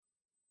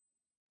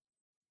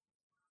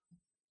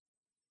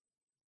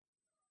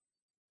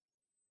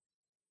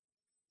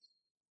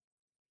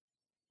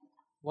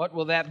What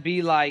will that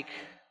be like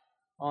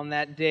on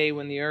that day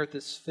when the earth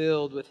is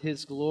filled with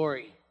His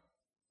glory?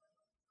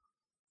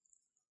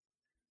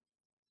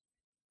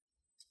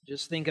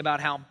 Just think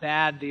about how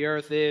bad the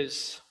earth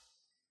is,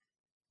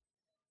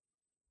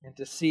 and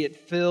to see it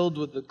filled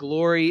with the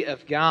glory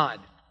of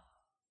God.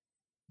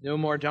 No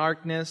more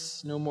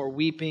darkness, no more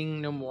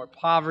weeping, no more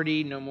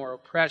poverty, no more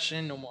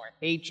oppression, no more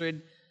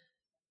hatred,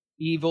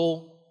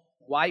 evil,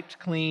 wiped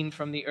clean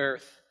from the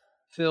earth,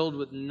 filled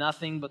with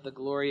nothing but the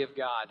glory of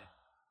God.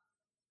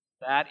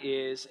 That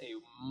is a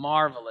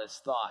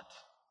marvelous thought.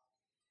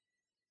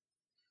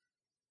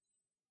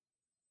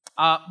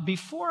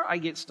 Before I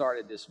get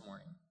started this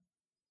morning,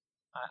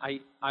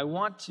 I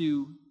want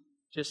to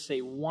just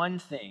say one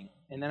thing,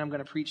 and then I'm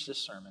going to preach this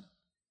sermon.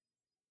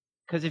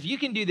 Because if you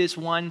can do this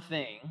one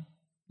thing,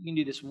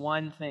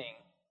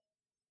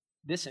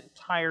 this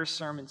entire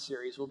sermon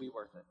series will be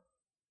worth it.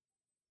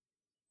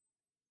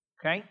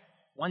 Okay?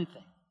 One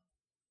thing.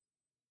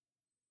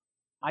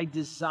 I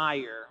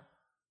desire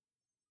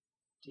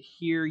to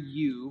hear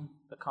you,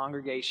 the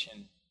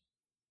congregation,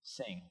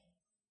 sing.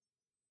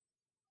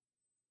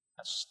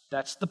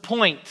 That's the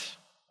point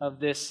of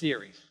this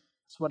series.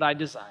 That's what I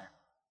desire.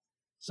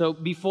 So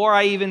before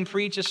I even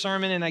preach a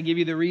sermon and I give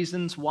you the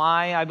reasons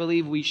why I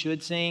believe we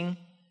should sing,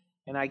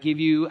 and I give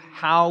you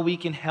how we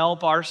can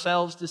help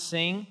ourselves to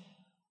sing,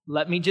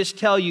 let me just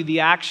tell you the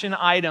action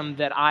item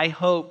that I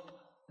hope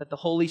that the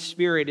Holy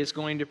Spirit is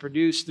going to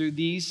produce through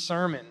these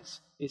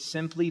sermons is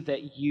simply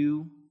that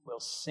you will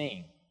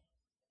sing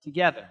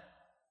together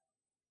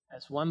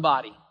as one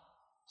body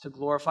to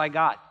glorify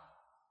God.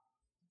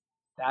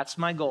 That's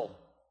my goal.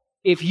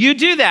 If you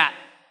do that,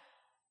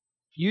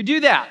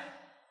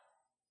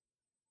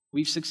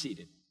 we've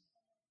succeeded.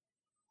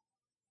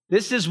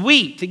 This is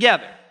we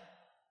together.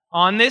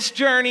 On this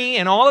journey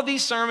and all of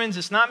these sermons,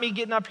 it's not me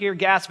getting up here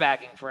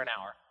gas-bagging for an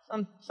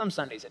hour. Some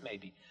Sundays it may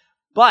be.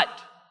 But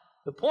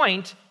the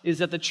point is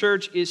that the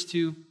church is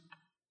to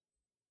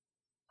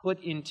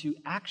put into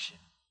action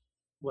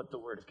what the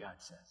Word of God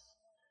says.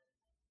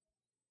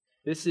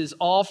 This is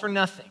all for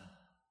nothing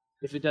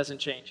if it doesn't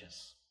change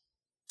us.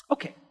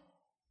 Okay.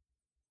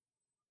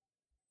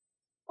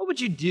 What would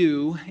you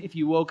do if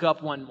you woke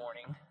up one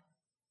morning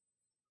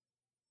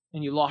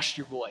and you lost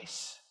your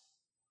voice?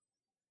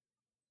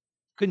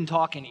 Couldn't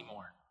talk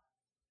anymore.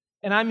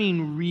 And I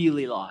mean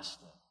really lost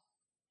it.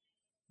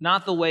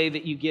 Not the way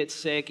that you get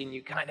sick and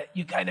you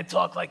kind of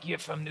talk like you're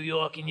from New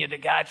York and you're the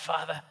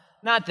Godfather.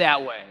 Not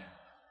that way.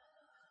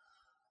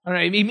 All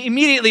right,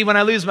 immediately when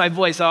I lose my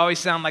voice, I always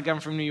sound like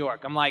I'm from New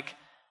York. I'm like,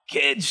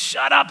 kids,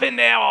 shut up in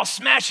there, I'll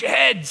smash your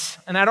heads.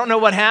 And I don't know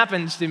what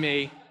happens to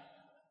me.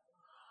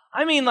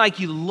 I mean like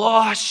you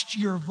lost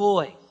your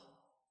voice.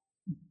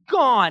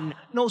 Gone.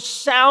 No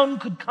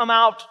sound could come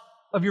out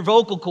of your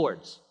vocal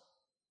cords.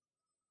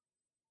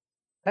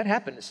 That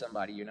happened to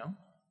somebody, you know.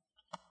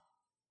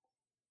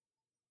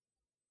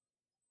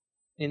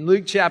 In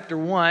Luke chapter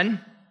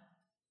 1,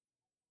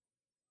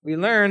 we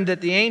learned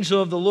that the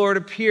angel of the Lord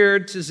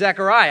appeared to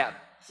Zechariah.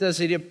 It says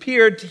it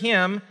appeared to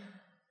him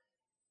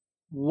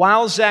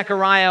while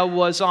Zechariah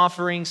was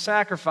offering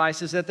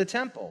sacrifices at the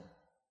temple,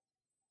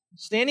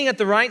 standing at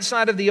the right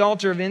side of the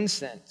altar of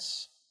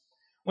incense.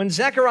 When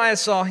Zechariah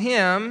saw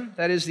him,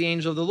 that is the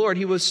angel of the Lord,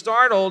 he was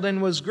startled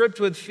and was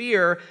gripped with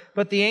fear.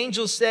 But the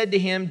angel said to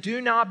him,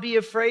 "Do not be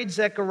afraid,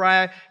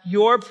 Zechariah.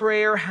 Your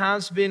prayer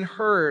has been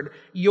heard.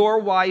 Your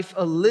wife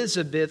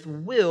Elizabeth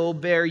will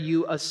bear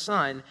you a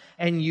son,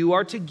 and you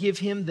are to give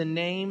him the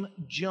name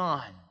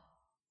John.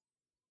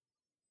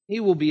 He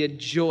will be a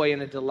joy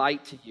and a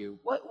delight to you."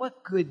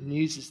 What good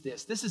news is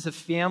this? This is a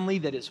family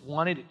that has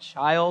wanted a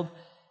child,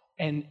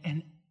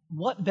 and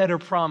what better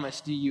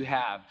promise do you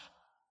have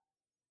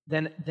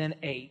than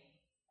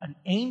an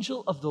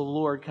angel of the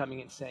Lord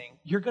coming and saying,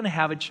 you're going to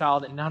have a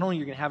child, and not only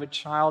you're going to have a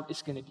child,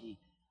 it's going to be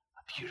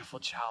a beautiful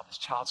child. This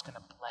child's going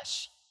to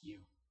bless you.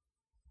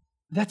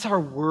 That's our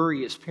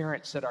worry as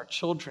parents, that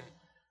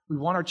we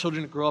want our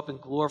children to grow up and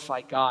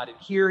glorify God. And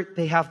here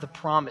they have the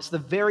promise, the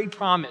very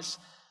promise,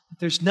 that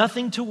there's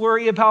nothing to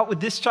worry about with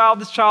this child.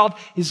 This child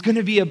is going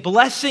to be a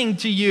blessing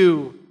to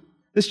you.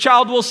 This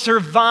child will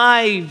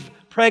survive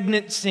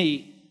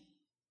pregnancy.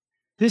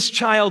 This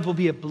child will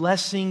be a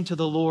blessing to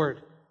the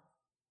Lord.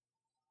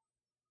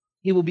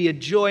 He will be a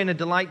joy and a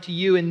delight to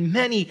you, and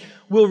many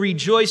will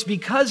rejoice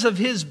because of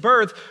his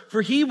birth,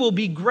 for he will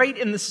be great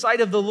in the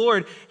sight of the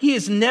Lord. He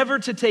is never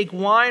to take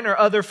wine or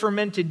other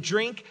fermented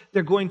drink.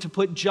 They're going to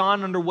put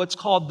John under what's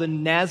called the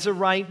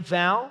Nazirite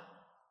vow.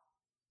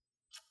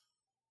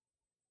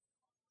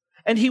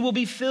 And he will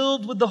be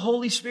filled with the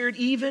Holy Spirit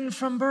even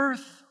from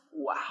birth.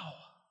 Wow.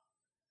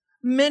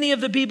 Many of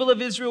the people of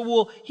Israel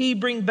will he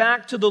bring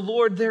back to the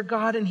Lord their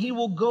God, and he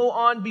will go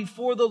on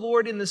before the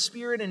Lord in the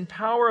spirit and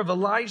power of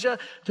Elijah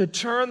to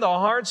turn the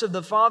hearts of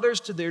the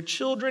fathers to their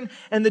children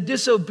and the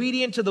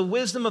disobedient to the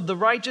wisdom of the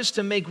righteous,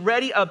 to make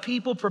ready a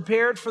people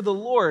prepared for the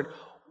Lord.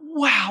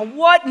 Wow,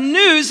 what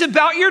news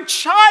about your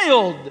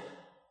child!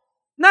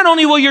 Not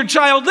only will your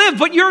child live,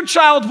 but your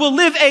child will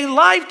live a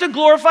life to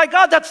glorify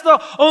God. That's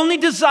the only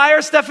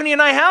desire Stephanie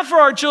and I have for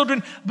our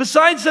children,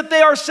 besides that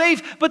they are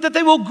safe, but that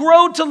they will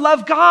grow to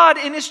love God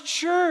in His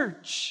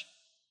church.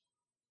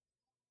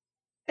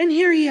 And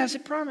here He has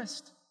it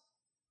promised.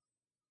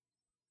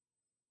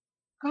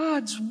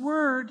 God's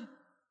word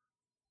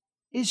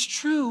is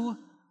true,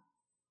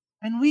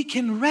 and we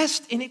can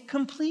rest in it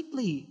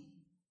completely.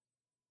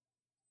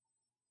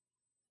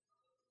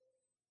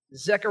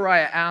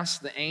 Zechariah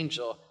asked the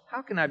angel,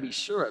 "How can I be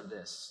sure of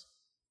this?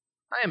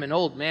 I am an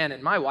old man,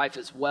 and my wife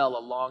is well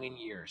along in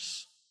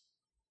years."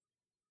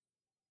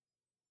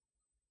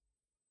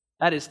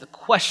 That is the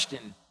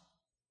question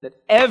that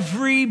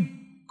every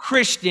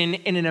Christian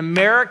in an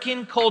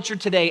American culture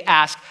today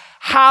asks.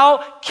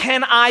 How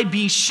can I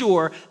be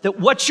sure that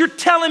what you're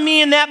telling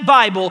me in that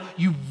Bible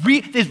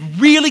is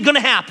really going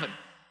to happen?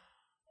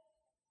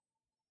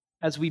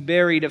 As we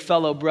buried a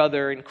fellow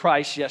brother in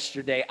Christ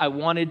yesterday, I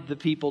wanted the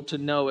people to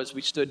know as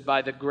we stood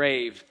by the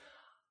grave,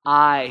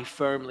 I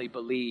firmly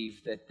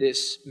believe that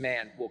this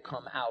man will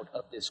come out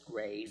of this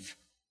grave.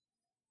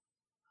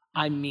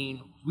 I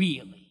mean,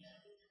 really.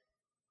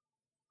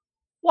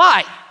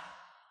 Why?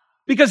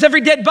 Because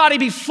every dead body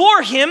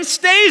before him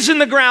stays in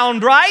the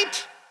ground,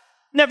 right?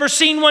 Never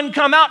seen one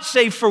come out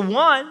save for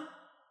one.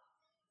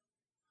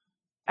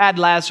 Add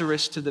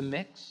Lazarus to the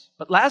mix.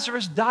 But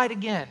Lazarus died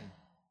again.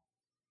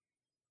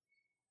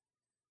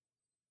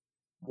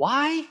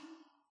 Why?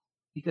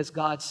 Because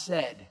God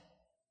said,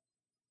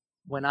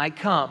 when I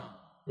come,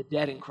 the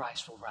dead in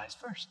Christ will rise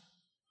first.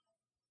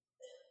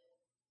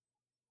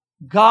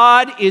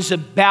 God is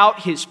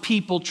about His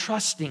people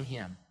trusting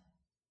Him.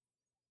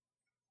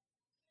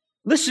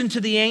 Listen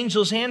to the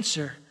angel's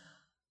answer.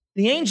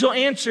 The angel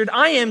answered,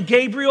 "I am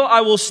Gabriel. I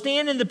will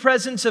stand in the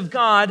presence of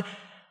God,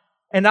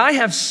 and I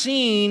have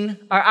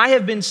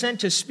been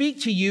sent to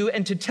speak to you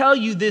and to tell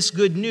you this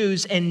good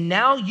news, and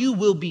now you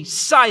will be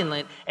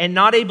silent and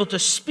not able to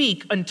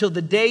speak until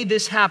the day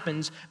this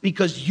happens,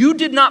 because you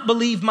did not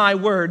believe my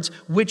words,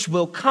 which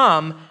will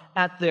come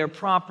at their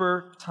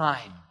proper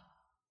time."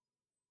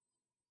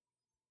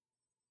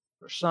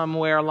 For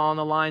somewhere along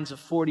the lines of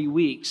 40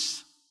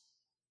 weeks,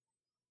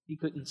 he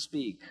couldn't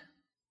speak.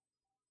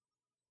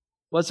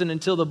 It wasn't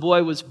until the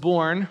boy was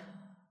born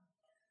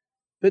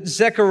that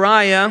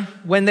Zechariah,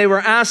 when they were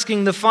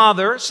asking the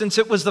father, since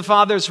it was the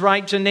father's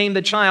right to name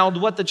the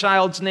child, what the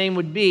child's name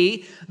would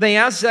be, they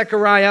asked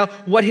Zechariah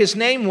what his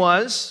name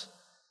was.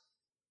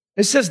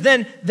 It says,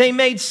 then they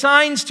made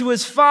signs to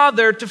his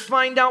father to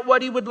find out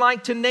what he would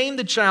like to name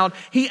the child.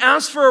 He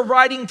asked for a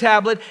writing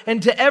tablet,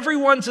 and to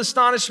everyone's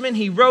astonishment,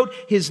 he wrote,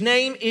 "His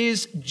name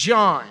is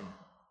John."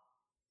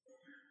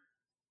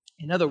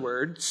 In other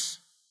words,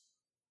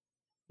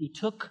 he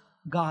took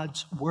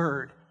God's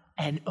word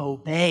and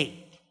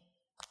obeyed.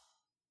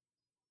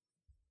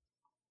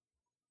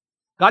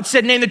 God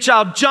said, name the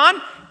child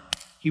John.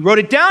 He wrote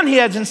it down. He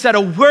hasn't said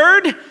a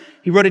word.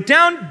 He wrote it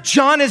down.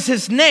 John is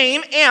his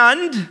name.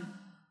 And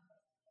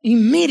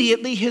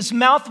immediately his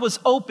mouth was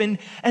opened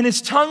and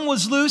his tongue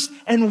was loosed.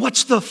 And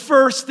what's the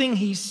first thing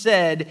he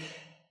said?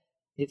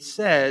 It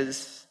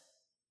says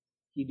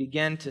he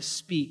began to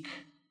speak,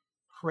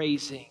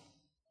 praising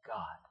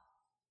God.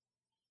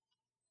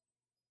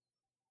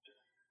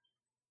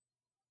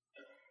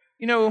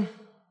 You know,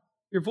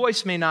 your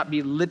voice may not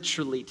be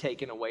literally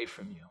taken away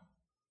from you,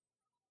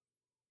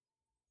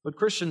 but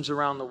Christians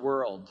around the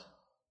world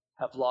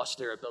have lost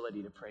their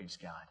ability to praise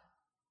God.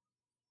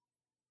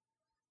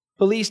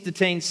 Police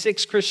detained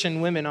 6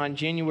 Christian women on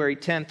January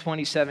 10,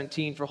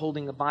 2017 for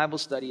holding a Bible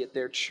study at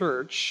their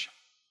church.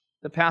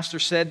 The pastor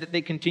said that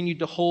they continued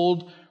to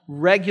hold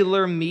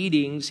regular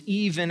meetings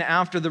even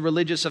after the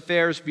Religious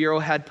Affairs Bureau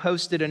had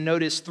posted a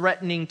notice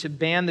threatening to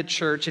ban the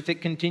church if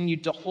it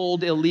continued to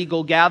hold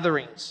illegal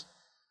gatherings.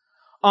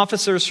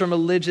 Officers from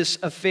Religious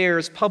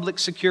Affairs, Public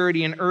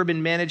Security, and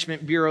Urban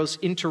Management Bureaus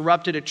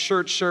interrupted a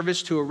church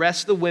service to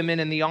arrest the women,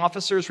 and the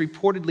officers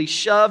reportedly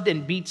shoved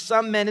and beat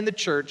some men in the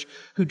church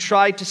who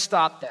tried to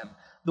stop them.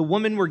 The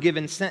women were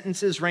given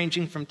sentences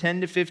ranging from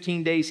 10 to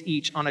 15 days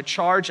each on a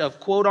charge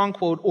of,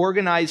 quote-unquote,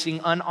 organizing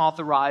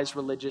unauthorized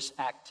religious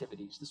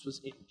activities. This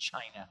was in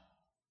China.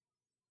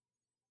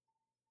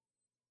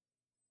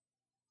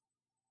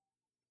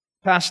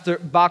 Pastor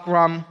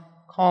Bakram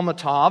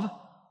Kalmatov,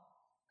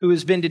 who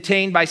has been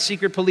detained by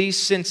secret police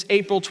since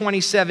April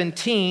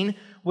 2017,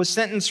 was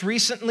sentenced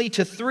recently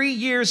to 3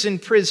 years in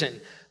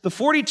prison. The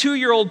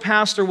 42-year-old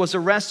pastor was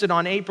arrested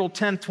on April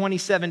 10,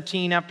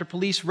 2017, after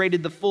police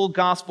raided the Full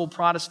Gospel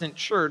Protestant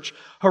Church,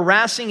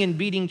 harassing and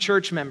beating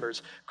church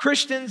members.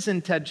 Christians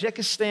in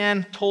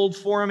Tajikistan told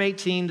Forum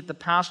 18 that the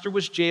pastor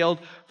was jailed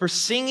for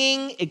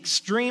singing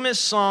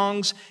extremist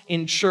songs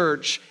in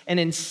church and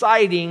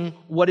inciting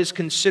what is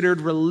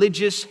considered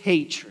religious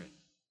hatred.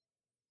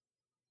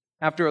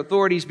 After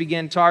authorities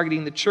began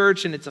targeting the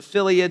church and its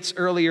affiliates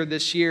earlier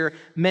this year,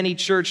 many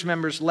church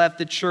members left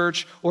the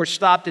church or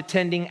stopped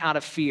attending out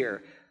of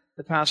fear.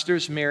 The pastor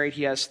is married.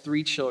 He has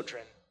 3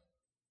 children.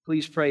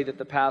 Please pray that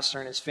the pastor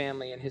and his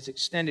family and his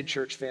extended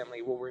church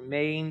family will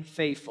remain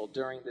faithful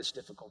during this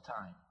difficult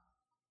time.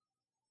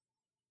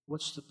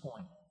 What's the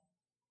point?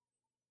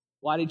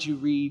 Why did you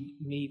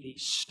read me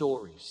these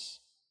stories?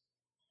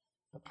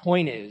 The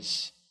point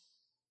is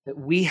that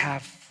we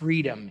have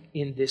freedom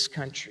in this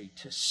country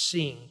to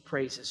sing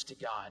praises to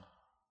God,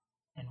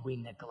 and we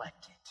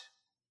neglect it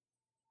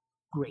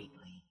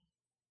greatly.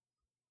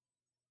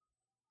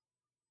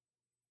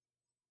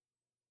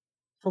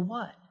 For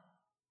what?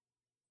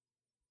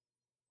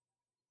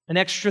 An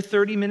extra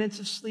 30 minutes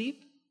of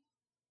sleep?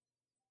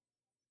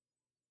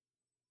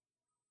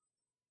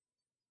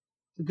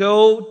 To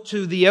go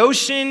to the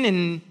ocean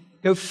and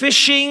go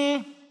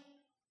fishing?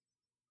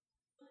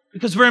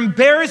 Because we're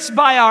embarrassed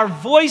by our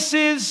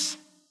voices?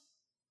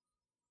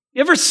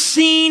 You ever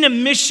seen a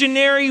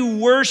missionary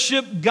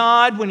worship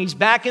God when he's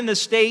back in the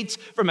States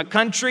from a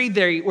country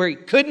where he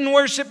couldn't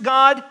worship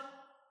God?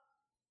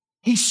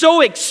 He's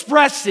so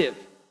expressive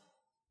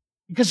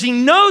because he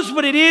knows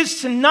what it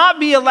is to not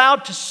be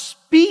allowed to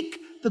speak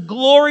the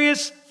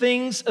glorious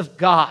things of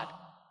God.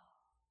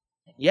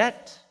 And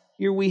yet,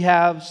 here we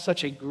have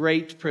such a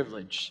great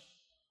privilege.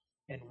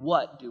 And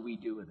what do we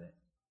do with it?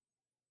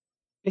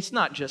 It's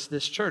not just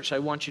this church. I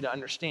want you to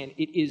understand,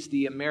 it is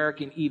the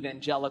American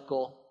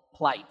evangelical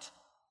plight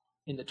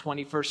in the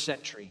 21st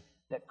century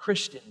that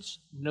Christians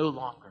no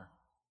longer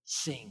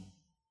sing.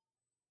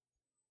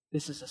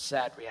 This is a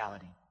sad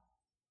reality.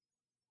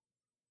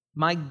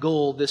 My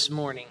goal this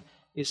morning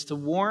is to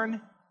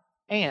warn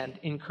and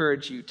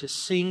encourage you to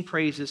sing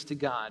praises to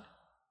God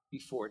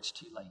before it's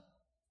too late.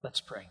 Let's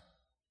pray.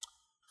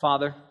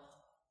 Father,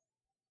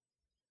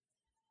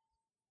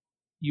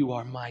 you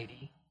are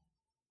mighty.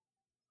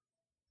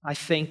 I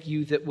thank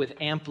you that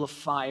with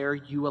amplifier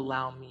you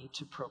allow me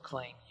to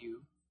proclaim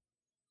you.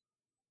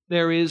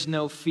 There is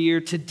no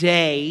fear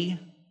today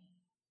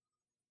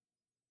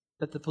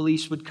that the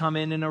police would come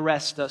in and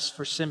arrest us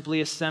for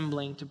simply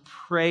assembling to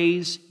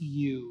praise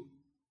you.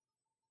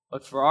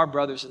 But for our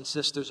brothers and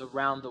sisters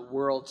around the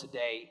world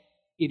today,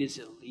 it is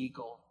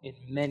illegal in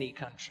many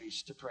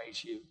countries to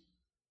praise you.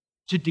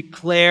 To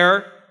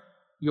declare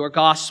your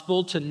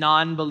gospel to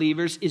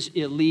non-believers is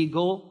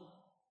illegal,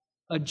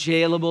 a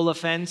jailable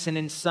offense, and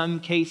in some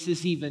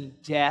cases even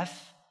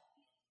death.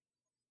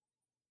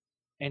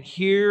 And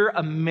here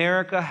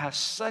America has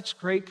such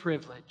great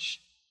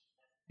privilege,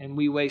 and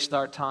we waste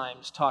our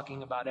times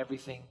talking about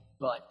everything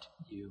but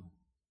you.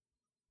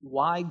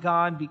 Why,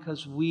 God?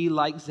 Because we,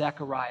 like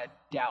Zechariah,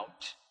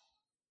 doubt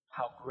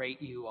how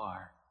great you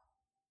are.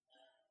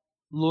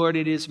 Lord,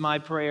 it is my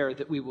prayer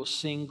that we will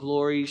sing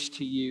glories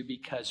to you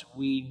because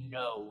we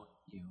know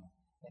you.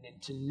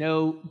 And to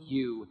know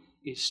you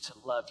is to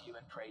love you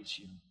and praise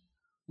you.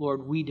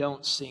 Lord, we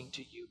don't sing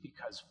to you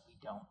because we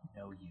don't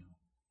know you.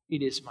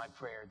 It is my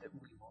prayer that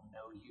we will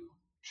know you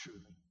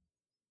truly.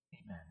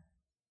 Amen.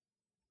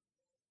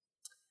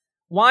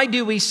 Why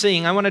do we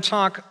sing? I want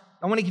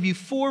to give you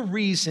 4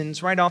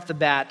 reasons right off the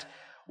bat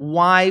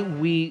why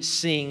we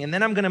sing. And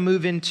then I'm going to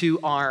move into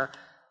our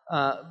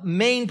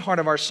main part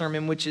of our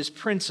sermon, which is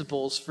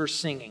principles for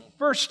singing.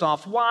 First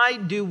off, why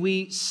do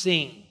we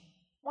sing?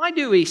 Why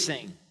do we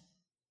sing?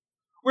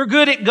 We're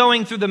good at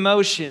going through the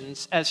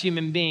motions as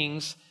human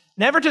beings,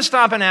 never to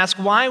stop and ask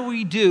why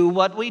we do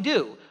what we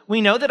do.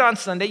 We know that on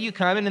Sunday you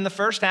come and in the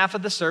first half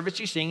of the service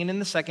you sing, and in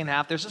the second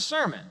half there's a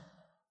sermon.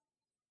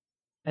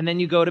 And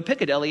then you go to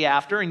Piccadilly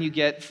after and you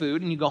get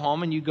food and you go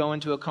home and you go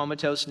into a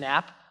comatose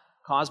nap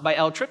caused by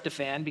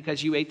L-tryptophan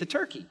because you ate the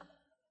turkey.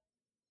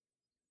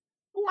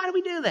 Well, why do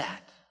we do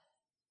that?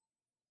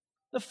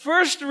 The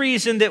first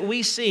reason that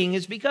we sing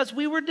is because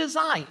we were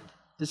designed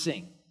to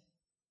sing.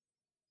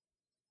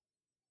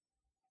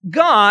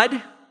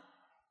 God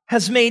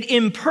has made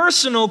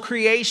impersonal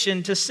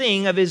creation to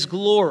sing of His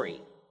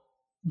glory.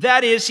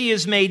 That is, He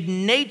has made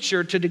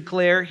nature to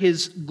declare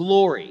His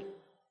glory.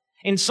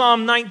 In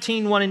Psalm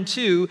 19, 1 and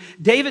 2,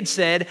 David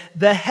said,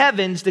 "The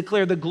heavens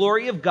declare the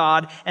glory of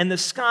God, and the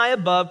sky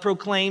above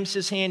proclaims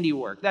His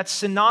handiwork." That's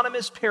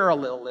synonymous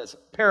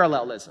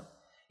parallelism.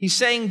 He's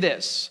saying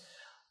this: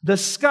 the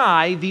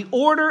sky, the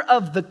order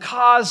of the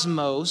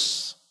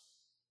cosmos,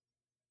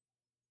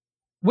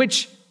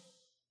 which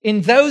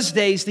in those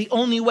days, the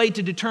only way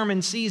to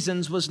determine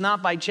seasons was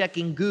not by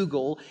checking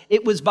Google.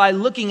 It was by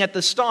looking at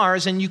the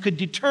stars, and you could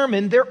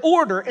determine their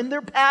order and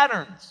their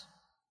patterns.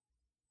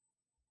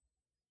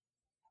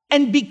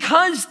 And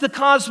because the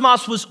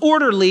cosmos was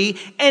orderly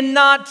and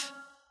not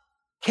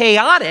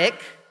chaotic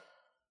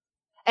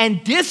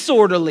and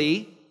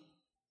disorderly,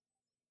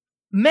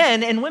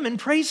 men and women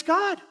praise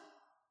God.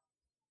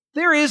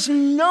 There is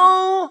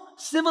no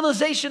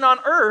civilization on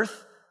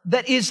earth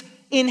that is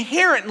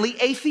inherently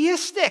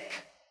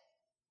atheistic.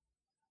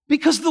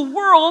 Because the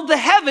world, the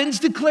heavens,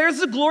 declares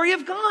the glory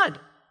of God.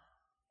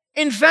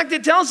 In fact,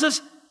 it tells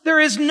us there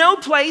is no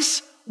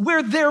place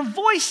where their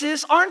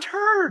voices aren't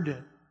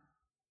heard.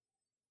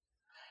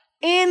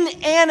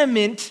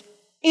 Inanimate,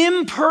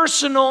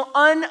 impersonal,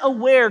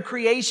 unaware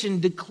creation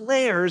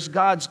declares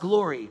God's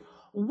glory.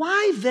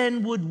 Why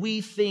then would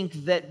we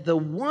think that the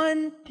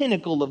one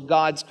pinnacle of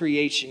God's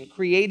creation,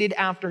 created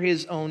after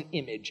His own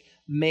image,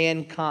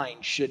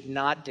 mankind, should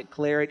not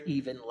declare it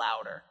even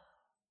louder?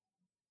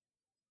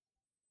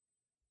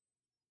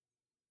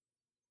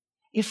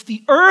 If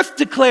the earth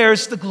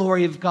declares the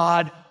glory of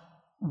God,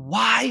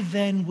 why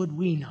then would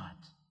we not?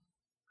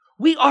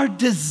 We are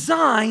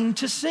designed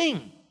to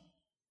sing.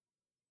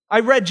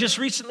 I read just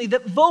recently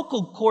that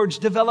vocal cords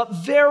develop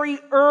very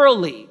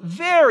early,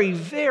 very,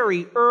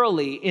 very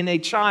early in a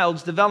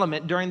child's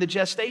development during the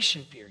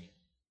gestation period.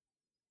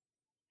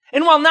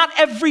 And while not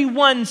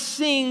everyone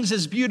sings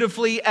as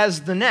beautifully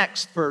as the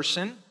next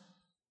person,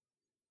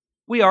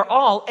 we are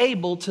all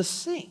able to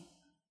sing.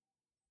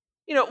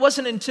 You know, it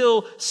wasn't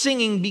until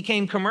singing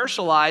became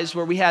commercialized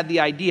where we had the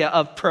idea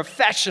of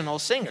professional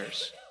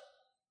singers.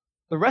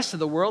 The rest of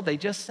the world, they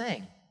just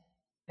sang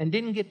and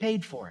didn't get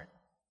paid for it.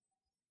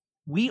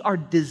 We are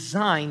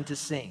designed to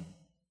sing.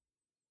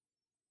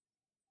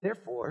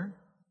 Therefore,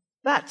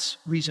 that's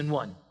reason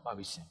one why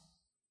we sing.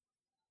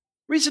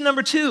 Reason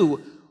number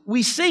two,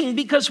 we sing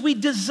because we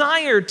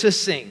desire to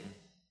sing.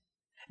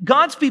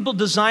 God's people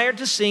desire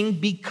to sing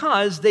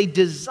because they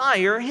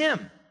desire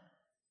Him.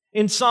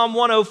 In Psalm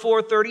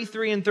 104,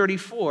 33 and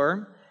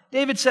 34,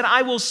 David said,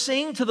 I will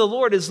sing to the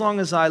Lord as long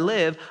as I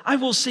live. I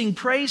will sing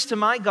praise to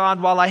my God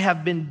while I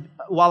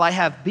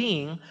have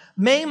being.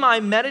 May my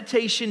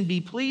meditation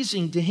be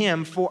pleasing to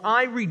Him, for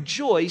I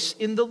rejoice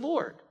in the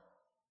Lord.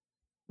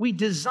 We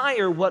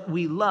desire what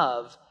we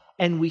love,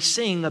 and we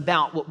sing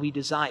about what we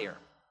desire.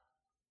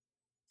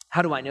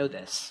 How do I know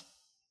this?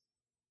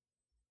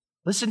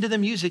 Listen to the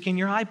music in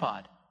your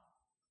iPod,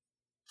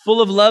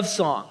 full of love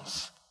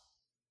songs.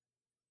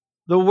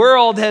 The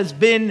world has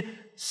been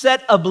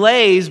set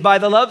ablaze by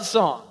the love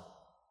song.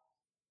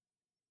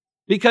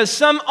 Because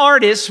some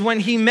artist, when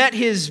he met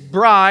his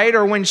bride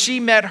or when she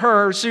met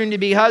her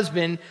soon-to-be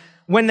husband,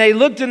 when they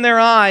looked in their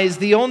eyes,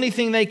 the only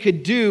thing they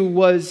could do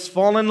was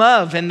fall in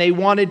love, and they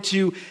wanted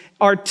to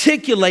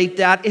articulate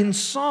that in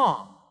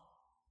song.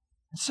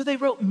 And so they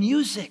wrote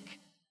music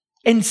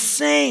and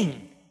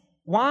sang.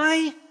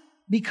 Why?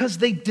 Because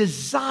they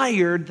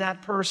desired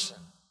that person.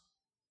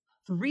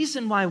 The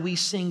reason why we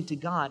sing to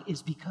God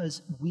is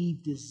because we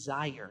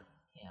desire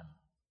Him.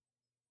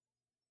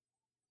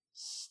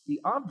 The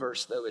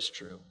obverse, though, is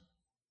true.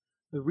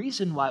 The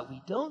reason why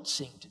we don't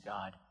sing to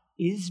God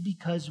is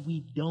because we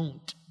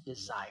don't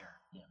desire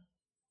Him.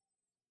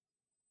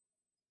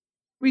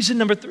 Reason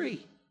number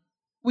three,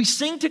 we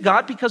sing to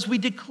God because we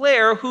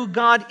declare who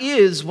God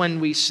is when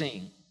we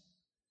sing.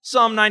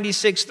 Psalm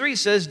 96:3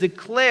 says,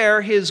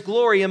 declare His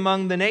glory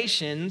among the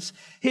nations,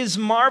 His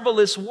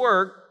marvelous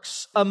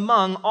works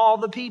among all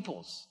the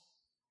peoples.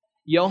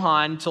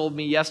 Johan told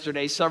me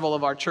yesterday several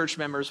of our church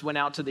members went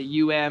out to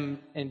the UM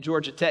and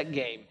Georgia Tech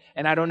game.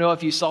 And I don't know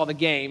if you saw the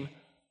game.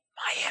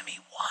 Miami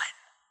won.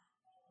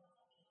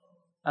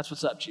 That's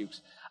what's up, Chooks.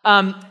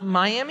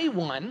 Miami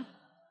won.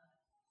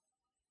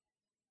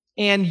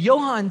 And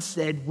Johan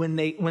said when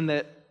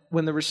the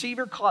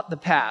receiver caught the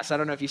pass, I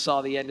don't know if you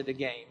saw the end of the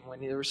game. When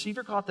the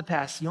receiver caught the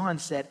pass, Johan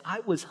said, I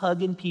was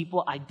hugging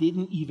people I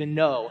didn't even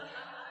know.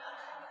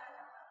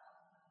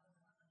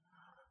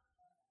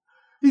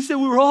 He said,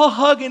 we were all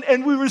hugging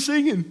and we were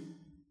singing.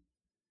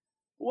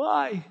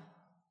 Why?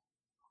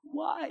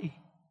 Why?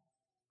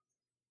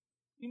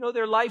 You know,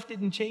 their life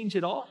didn't change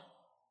at all.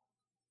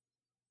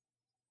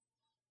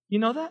 You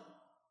know that?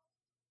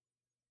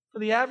 For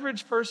the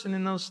average person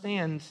in those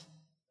stands,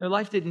 their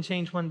life didn't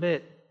change one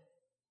bit.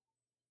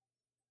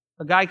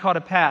 A guy caught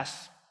a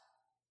pass.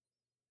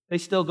 They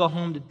still go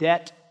home to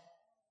debt.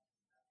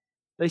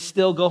 They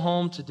still go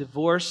home to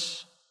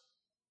divorce.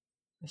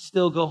 They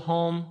still go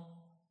home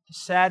to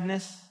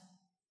sadness.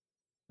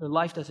 Their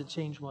life doesn't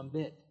change one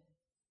bit.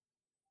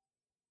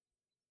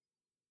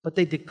 But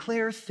they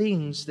declare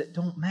things that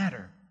don't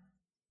matter.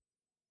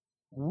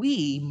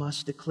 We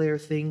must declare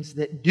things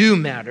that do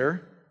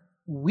matter.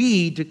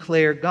 We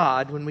declare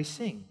God when we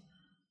sing.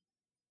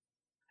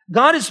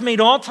 God has made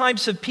all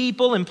types of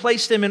people and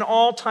placed them in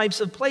all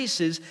types of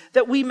places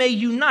that we may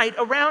unite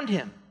around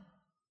Him.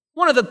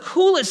 One of the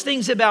coolest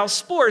things about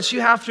sports,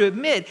 you have to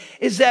admit,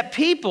 is that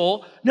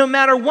people, no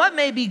matter what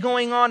may be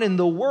going on in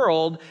the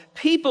world,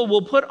 people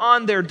will put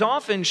on their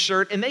Dolphins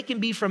shirt, and they can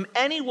be from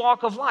any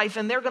walk of life,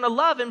 and they're going to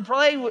love and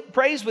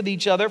praise with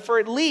each other for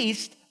at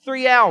least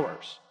 3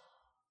 hours,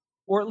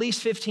 or at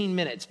least 15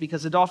 minutes,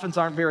 because the Dolphins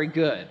aren't very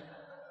good.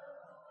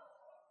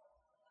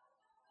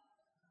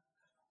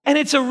 And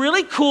it's a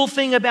really cool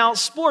thing about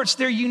sports.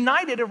 They're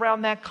united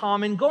around that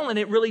common goal, and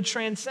it really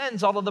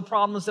transcends all of the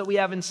problems that we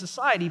have in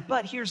society.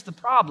 But here's the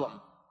problem.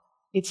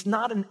 It's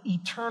not an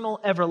eternal,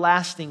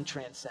 everlasting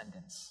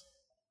transcendence.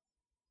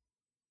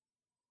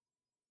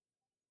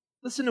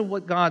 Listen to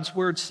what God's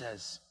Word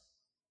says.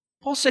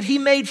 Paul said, He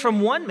made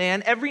from one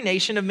man every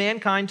nation of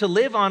mankind to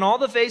live on all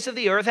the face of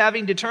the earth,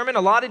 having determined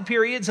allotted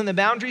periods and the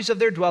boundaries of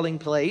their dwelling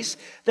place,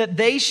 that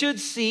they should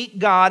seek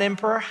God and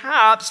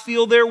perhaps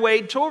feel their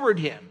way toward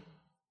Him.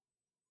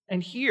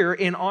 And here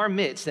in our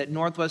midst at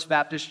Northwest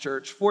Baptist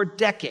Church, for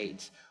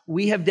decades,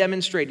 we have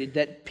demonstrated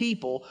that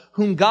people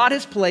whom God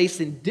has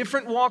placed in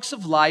different walks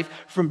of life,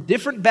 from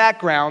different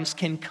backgrounds,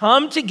 can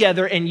come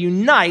together and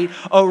unite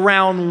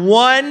around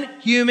one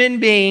human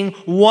being,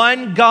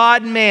 one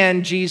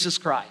God-man, Jesus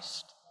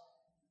Christ,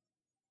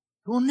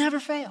 who will never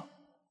fail.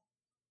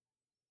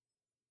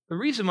 The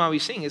reason why we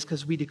sing is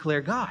because we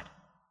declare God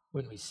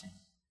when we sing.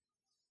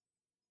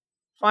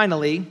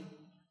 Finally,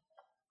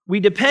 we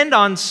depend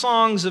on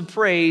songs of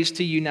praise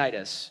to unite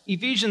us.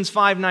 Ephesians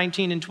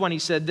 5:19 and 20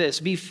 said this,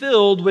 "Be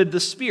filled with the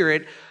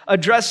Spirit,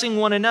 addressing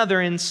one another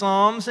in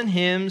psalms and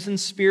hymns and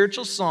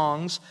spiritual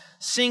songs,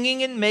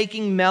 singing and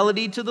making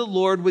melody to the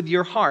Lord with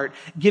your heart,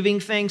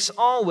 giving thanks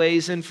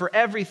always and for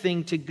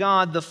everything to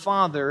God the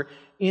Father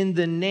in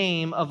the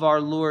name of our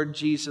Lord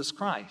Jesus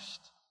Christ."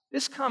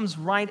 This comes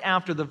right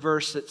after the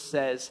verse that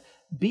says,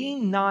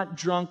 "Being not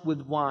drunk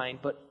with wine,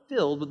 but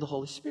filled with the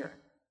Holy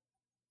Spirit."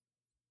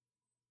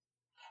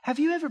 Have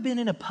you ever been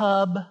in a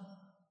pub?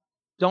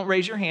 Don't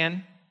raise your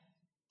hand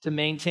to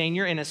maintain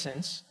your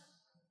innocence.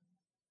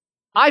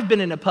 I've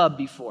been in a pub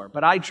before,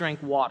 but I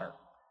drank water.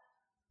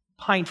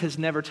 Pint has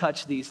never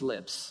touched these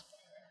lips.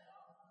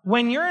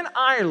 When you're in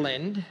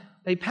Ireland,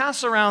 they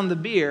pass around the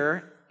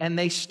beer and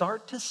they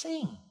start to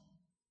sing.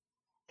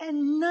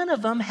 And none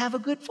of them have a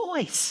good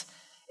voice,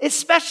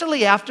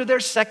 especially after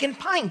their second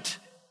pint.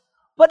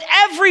 But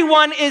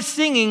everyone is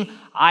singing,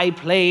 "I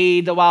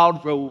played the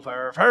Wild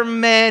Rover for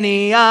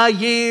many a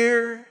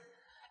year,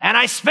 and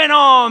I spent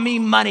all me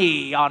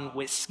money on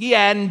whiskey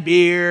and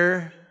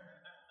beer.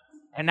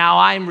 And now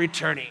I'm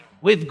returning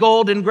with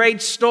gold in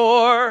great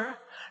store.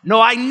 No,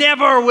 I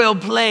never will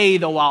play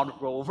the Wild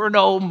Rover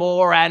no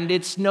more, and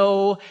it's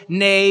no,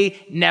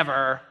 nay,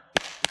 never.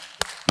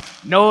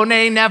 No,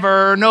 nay,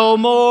 never, no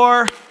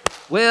more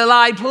will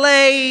I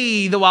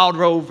play the Wild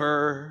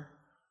Rover.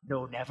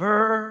 No,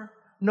 never,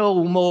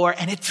 no more."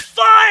 And it's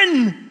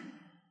fun.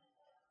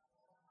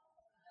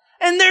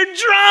 And they're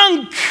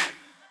drunk.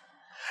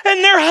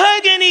 And they're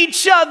hugging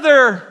each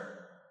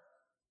other.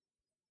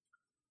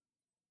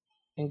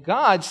 And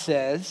God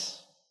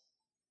says,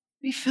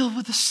 be filled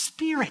with the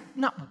Spirit,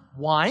 not with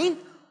wine.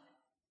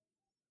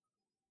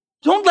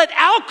 Don't let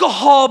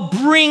alcohol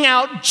bring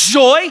out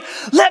joy.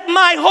 Let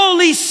my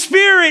Holy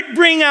Spirit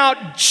bring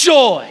out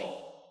joy.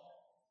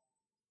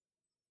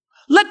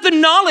 Let the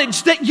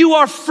knowledge that you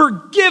are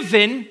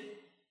forgiven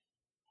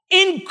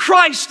in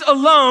Christ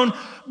alone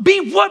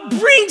be what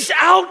brings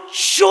out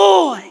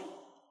joy.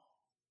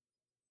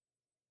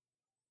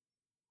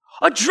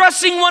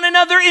 Addressing one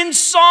another in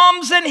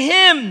psalms and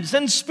hymns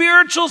and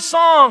spiritual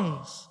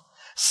songs,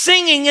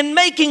 singing and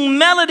making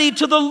melody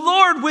to the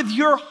Lord with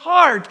your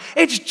heart.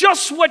 It's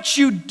just what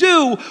you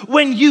do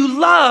when you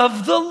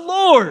love the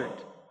Lord.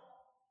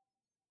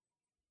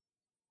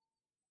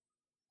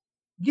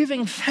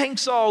 Giving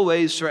thanks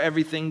always for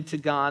everything to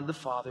God the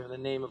Father in the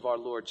name of our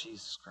Lord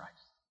Jesus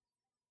Christ.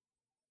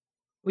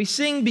 We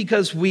sing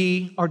because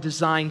we are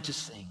designed to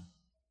sing,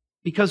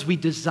 because we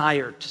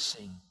desire to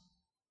sing,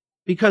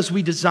 because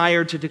we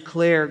desire to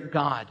declare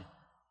God,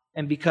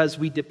 and because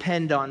we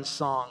depend on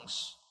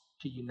songs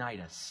to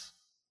unite us.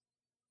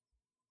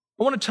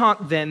 I want to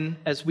talk then,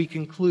 as we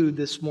conclude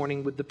this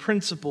morning, with the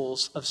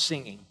principles of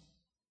singing.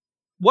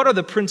 What are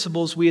the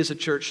principles we as a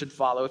church should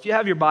follow? If you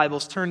have your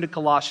Bibles, turn to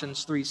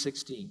Colossians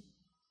 3:16.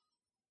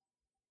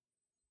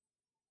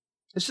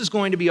 This is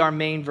going to be our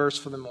main verse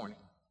for the morning.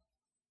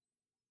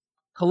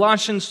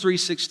 Colossians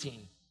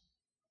 3:16.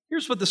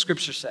 Here's what the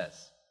scripture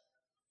says.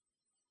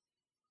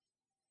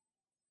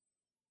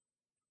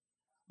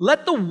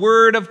 "Let the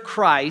word of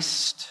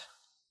Christ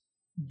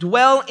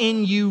dwell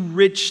in you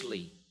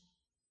richly,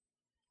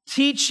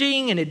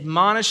 teaching and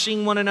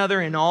admonishing one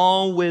another in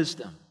all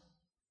wisdom,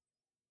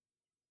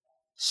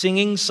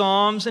 singing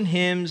psalms and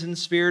hymns and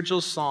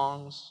spiritual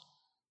songs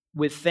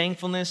with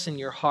thankfulness in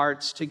your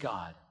hearts to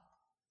God."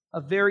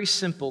 A very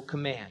simple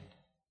command.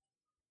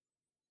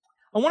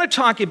 I want to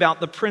talk about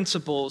the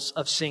principles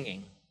of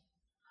singing.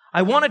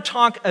 I want to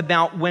talk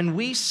about when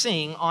we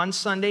sing on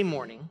Sunday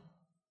morning,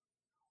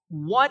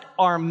 what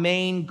our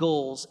main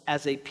goals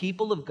as a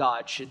people of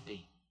God should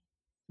be.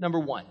 Number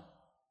one,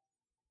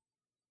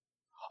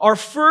 our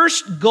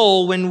first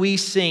goal when we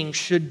sing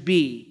should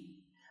be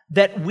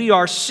that we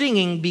are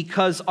singing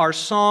because our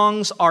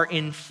songs are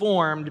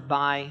informed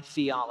by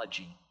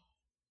theology.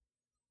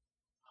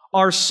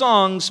 Our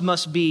songs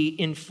must be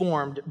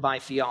informed by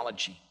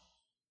theology.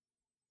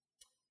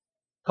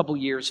 A couple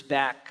years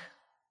back,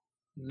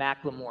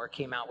 Macklemore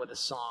came out with a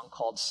song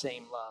called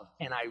 "Same Love,"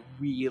 and I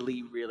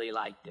really, really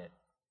liked it.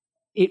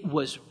 It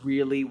was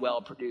really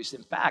well produced.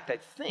 In fact, I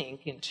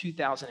think in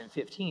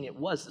 2015, it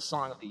was the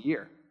song of the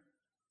year.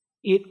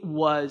 It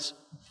was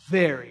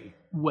very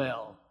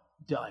well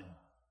done.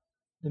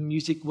 The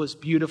music was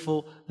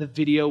beautiful. The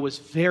video was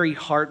very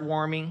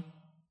heartwarming.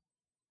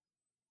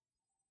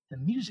 The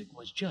music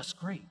was just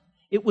great.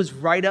 It was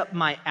right up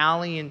my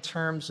alley in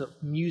terms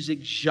of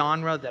music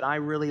genre that I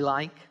really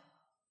like.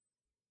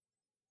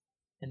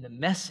 And the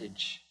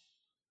message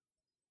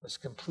was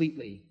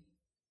completely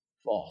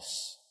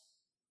false.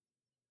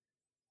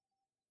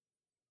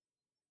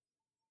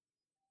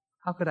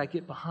 How could I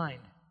get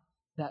behind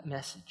that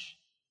message?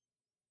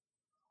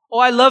 Oh,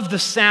 I love the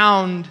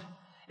sound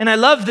and I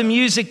love the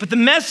music, but the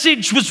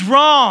message was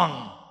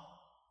wrong.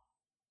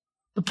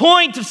 The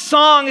point of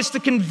song is to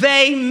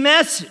convey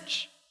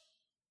message.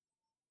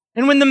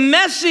 And when the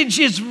message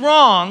is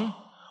wrong,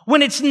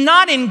 when it's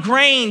not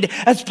ingrained.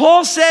 As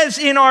Paul says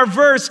in our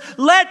verse,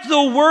 let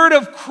the word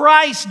of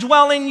Christ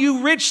dwell in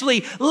you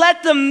richly.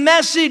 Let the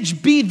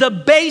message be the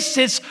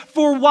basis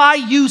for why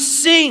you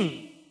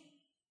sing.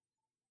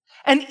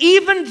 And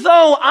even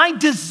though I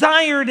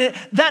desired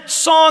that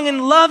song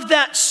and loved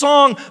that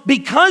song,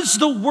 because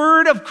the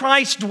word of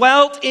Christ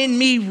dwelt in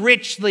me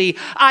richly,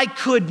 I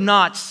could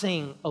not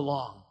sing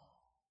along.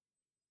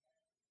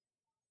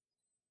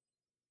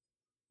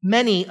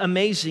 Many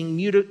amazing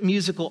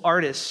musical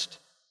artists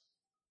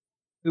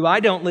who I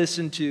don't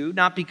listen to,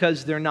 not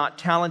because they're not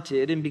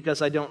talented and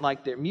because I don't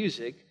like their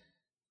music,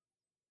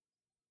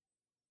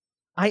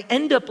 I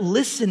end up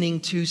listening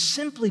to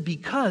simply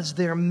because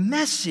their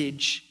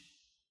message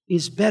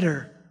is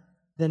better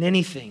than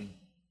anything.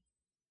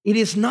 It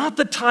is not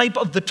the type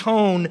of the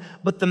tone,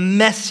 but the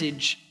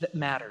message that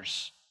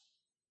matters.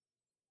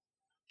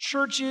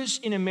 Churches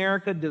in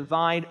America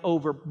divide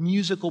over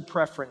musical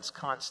preference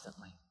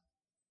constantly.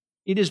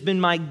 It has been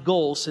my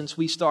goal since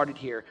we started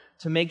here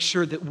to make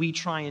sure that we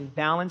try and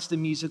balance the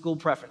musical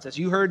preference. As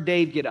you heard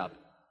Dave get up,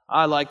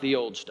 I like the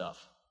old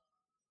stuff.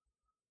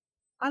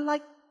 I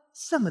like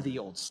some of the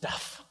old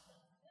stuff.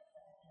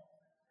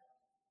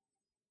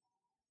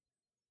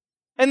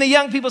 And the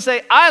young people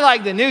say, I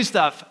like the new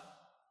stuff.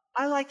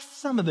 I like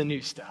some of the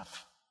new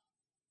stuff.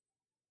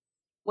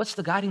 What's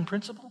the guiding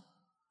principle?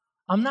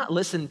 I'm not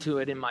listening to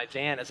it in my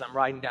van as I'm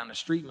riding down the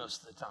street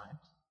most of the time.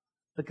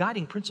 The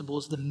guiding principle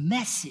is the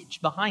message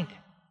behind it.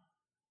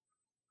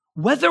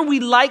 Whether we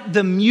like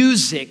the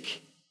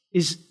music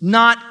is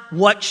not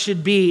what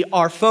should be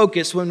our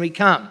focus when we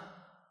come.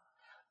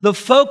 The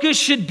focus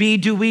should be,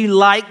 do we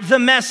like the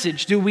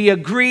message? Do we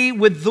agree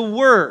with the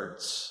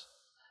words?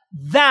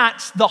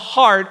 That's the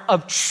heart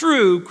of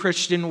true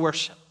Christian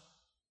worship.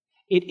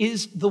 It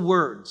is the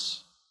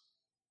words.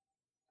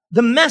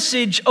 The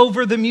message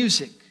over the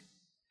music.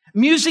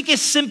 Music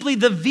is simply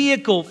the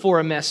vehicle for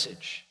a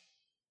message.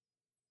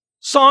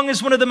 Song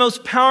is one of the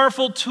most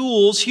powerful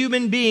tools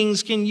human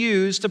beings can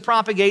use to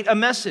propagate a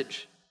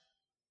message.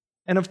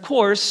 And of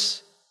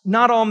course,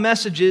 not all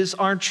messages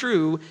are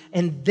true,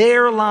 and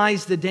there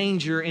lies the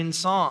danger in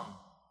song.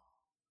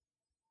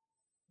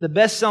 The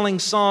best-selling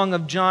song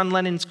of John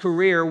Lennon's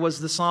career was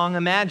the song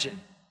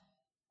Imagine.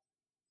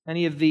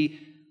 Many of the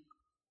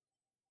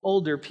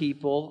older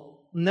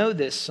people know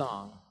this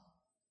song.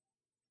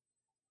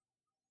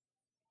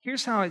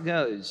 Here's how it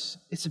goes.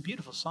 It's a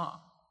beautiful song.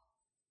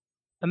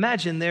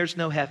 Imagine there's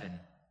no heaven.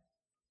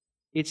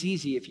 It's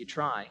easy if you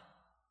try.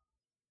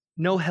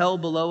 No hell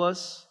below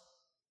us,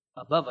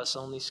 above us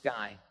only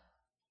sky.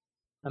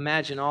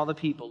 Imagine all the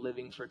people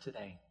living for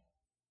today.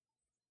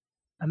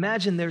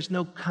 Imagine there's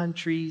no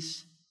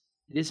countries.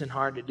 It isn't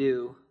hard to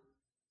do.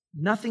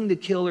 Nothing to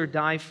kill or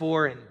die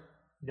for, and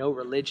no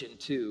religion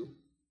too.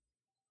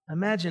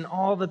 Imagine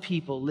all the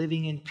people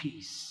living in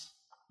peace.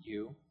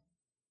 You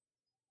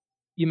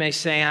may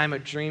say I'm a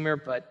dreamer,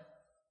 but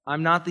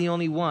I'm not the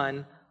only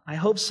one. I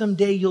hope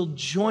someday you'll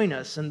join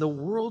us and the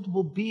world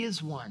will be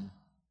as one.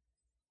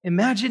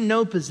 Imagine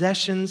no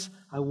possessions.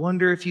 I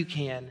wonder if you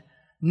can.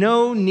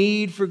 No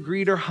need for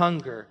greed or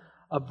hunger.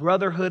 A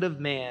brotherhood of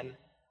man.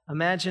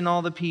 Imagine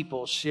all the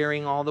people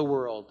sharing all the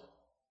world.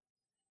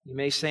 You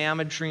may say I'm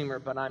a dreamer,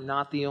 but I'm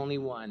not the only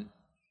one.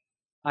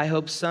 I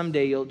hope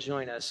someday you'll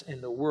join us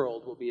and the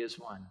world will be as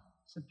one.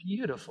 It's a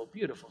beautiful,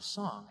 beautiful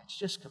song. It's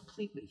just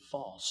completely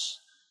false.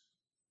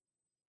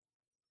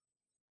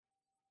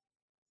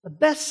 The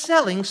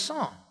best-selling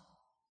song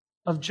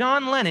of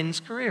John Lennon's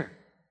career.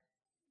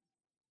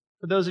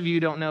 For those of you who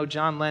don't know,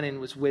 John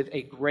Lennon was with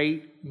a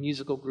great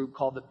musical group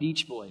called the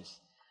Beach Boys.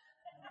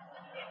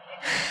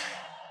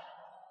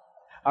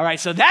 All right,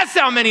 so that's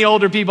how many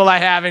older people I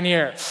have in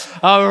here.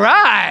 All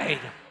right.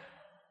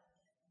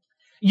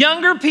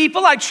 Younger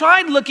people, I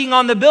tried looking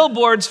on the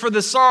billboards for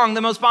the song, the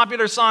most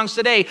popular songs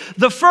today.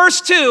 The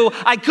first two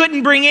I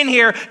couldn't bring in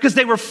here because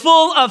they were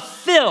full of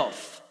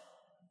filth.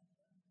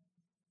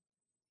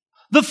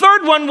 The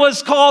third one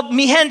was called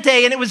Mi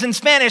Gente, and it was in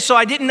Spanish, so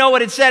I didn't know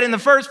what it said in the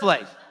first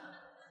place.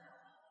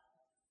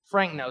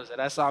 Frank knows it.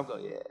 I saw him go,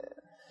 yeah.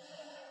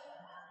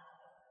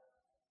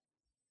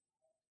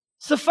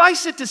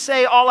 Suffice it to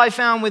say, all I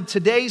found with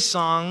today's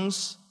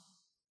songs,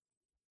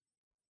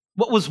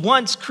 what was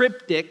once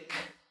cryptic,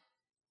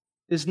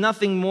 is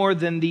nothing more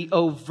than the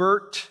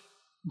overt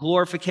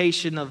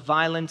glorification of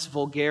violence,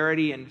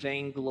 vulgarity, and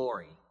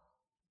vainglory.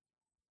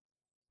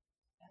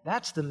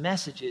 That's the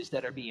messages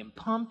that are being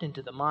pumped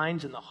into the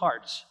minds and the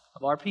hearts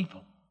of our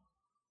people.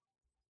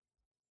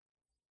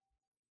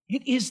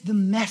 It is the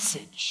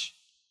message,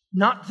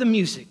 not the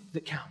music,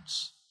 that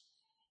counts.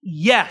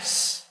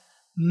 Yes,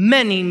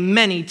 many,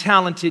 many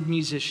talented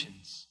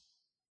musicians.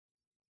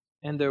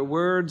 And their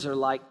words are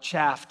like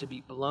chaff to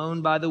be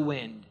blown by the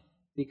wind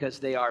because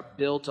they are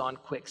built on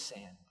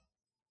quicksand.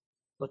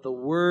 But the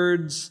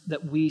words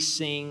that we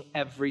sing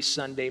every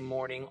Sunday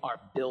morning are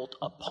built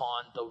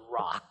upon the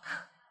rock.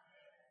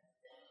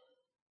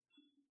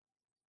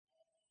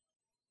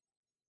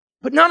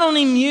 But not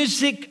only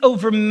music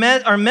over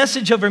or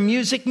message over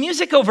music,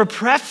 music over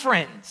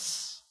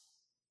preference.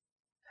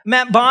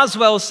 Matt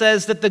Boswell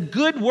says that the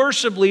good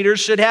worship leader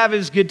should have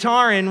his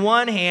guitar in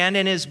one hand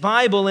and his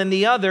Bible in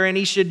the other, and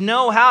he should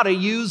know how to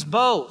use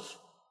both.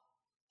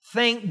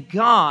 Thank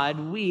God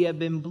we have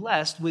been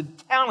blessed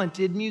with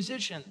talented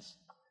musicians.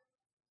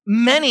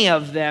 Many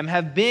of them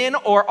have been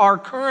or are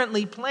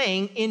currently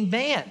playing in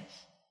bands.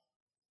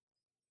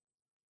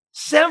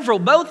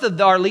 Both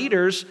of our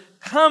leaders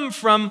come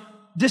from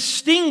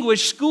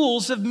distinguished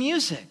schools of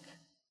music.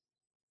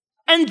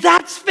 And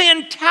that's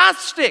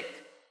fantastic.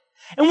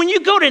 And when you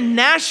go to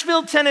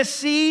Nashville,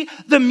 Tennessee,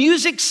 the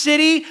music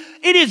city,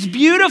 it is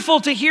beautiful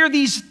to hear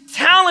these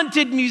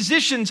talented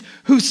musicians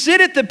who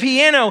sit at the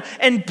piano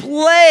and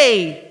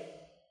play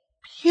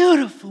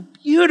beautiful,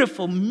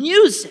 beautiful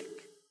music.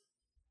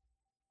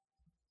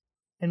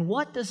 And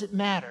what does it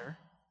matter?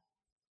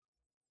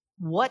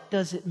 What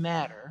does it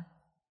matter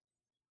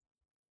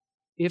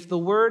if the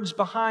words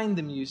behind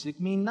the music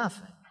mean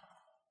nothing?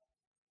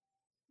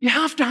 You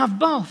have to have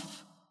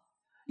both.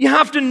 You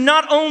have to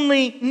not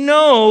only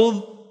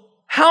know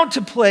how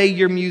to play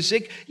your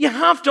music, you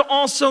have to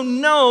also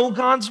know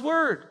God's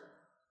Word.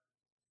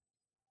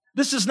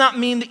 This does not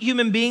mean that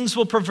human beings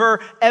will prefer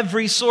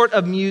every sort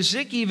of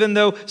music, even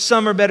though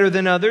some are better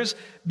than others,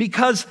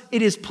 because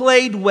it is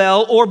played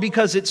well or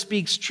because it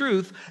speaks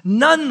truth.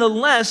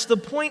 Nonetheless, the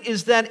point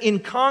is that in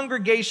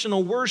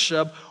congregational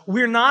worship,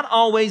 we're not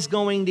always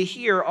going to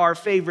hear our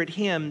favorite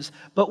hymns,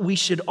 but we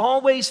should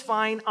always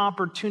find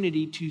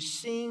opportunity to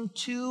sing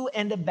to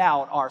and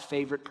about our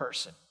favorite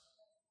person.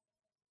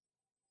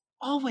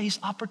 Always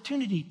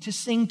opportunity to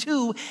sing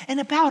to and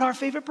about our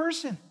favorite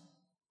person.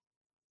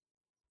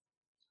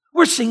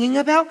 We're singing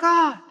about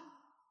God.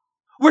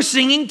 We're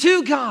singing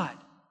to God.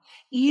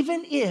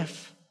 Even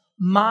if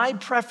my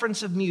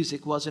preference of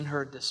music wasn't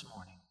heard this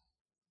morning.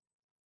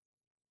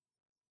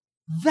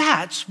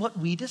 That's what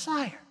we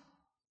desire.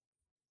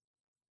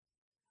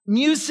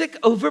 Music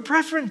over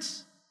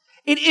preference.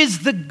 It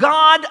is the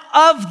God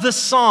of the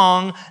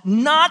song,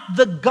 not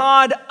the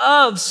God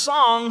of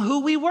song who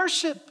we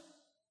worship.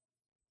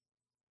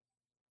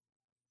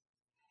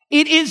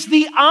 It is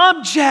the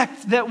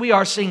object that we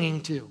are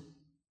singing to.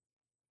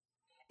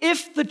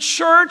 If the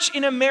church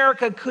in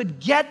America could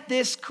get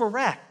this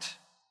correct,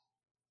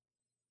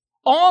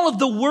 all of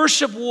the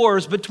worship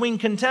wars between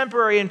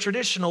contemporary and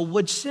traditional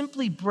would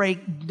simply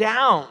break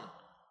down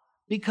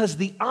because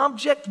the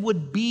object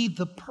would be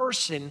the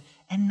person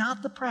and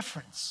not the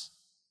preference.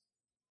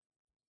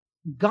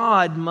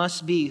 God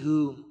must be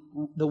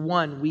the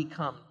one we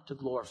come to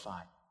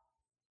glorify,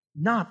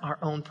 not our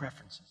own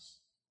preferences.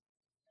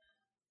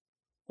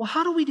 Well,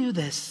 how do we do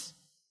this?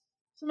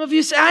 Some of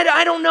you say,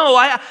 I don't know.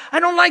 I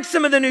don't like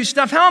some of the new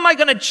stuff. How am I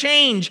going to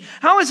change?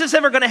 How is this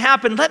ever going to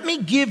happen? Let me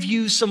give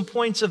you some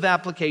points of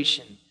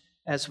application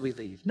as we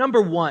leave.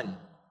 Number one,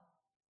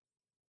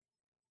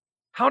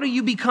 how do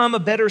you become a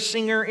better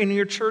singer in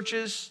your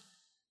churches?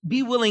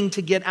 Be willing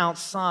to get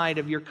outside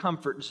of your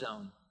comfort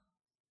zone.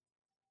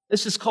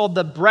 This is called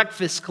the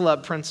Breakfast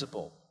Club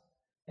principle.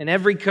 And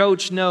every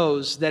coach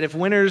knows that if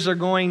winners are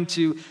going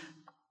to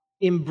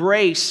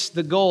embrace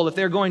the goal, if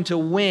they're going to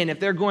win, if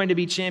they're going to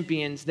be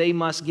champions, they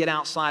must get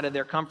outside of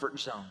their comfort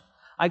zone.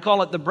 I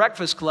call it the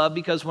Breakfast Club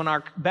because when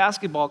our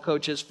basketball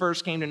coaches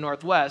first came to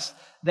Northwest,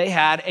 they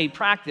had a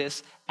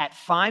practice at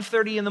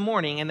 5:30 in the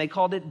morning and they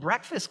called it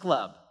Breakfast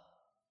Club.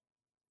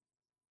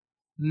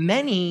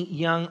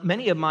 Many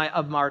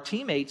of our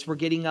teammates were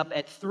getting up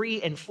at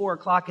 3 and 4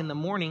 o'clock in the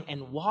morning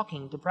and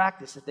walking to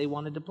practice if they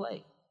wanted to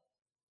play.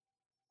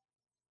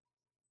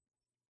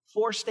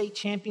 4 state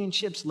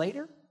championships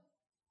later,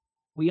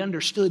 we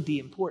understood the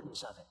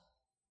importance of it.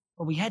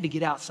 But we had to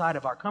get outside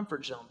of our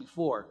comfort zone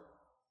before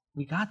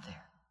we got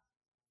there.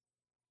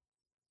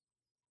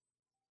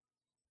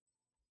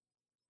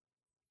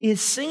 Is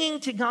singing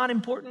to God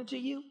important to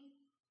you?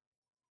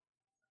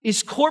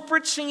 Is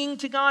corporate singing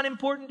to God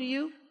important to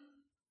you?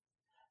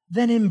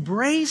 Then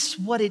embrace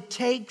what it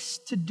takes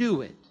to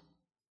do it.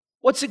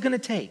 What's it going to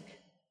take?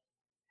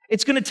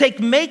 It's going to take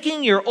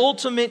making your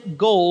ultimate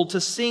goal to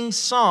sing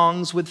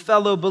songs with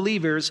fellow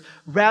believers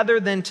rather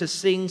than to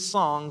sing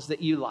songs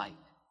that you like.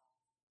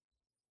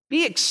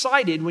 Be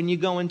excited when you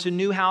go into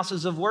new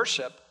houses of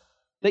worship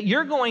that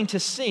you're going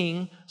to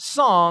sing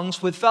songs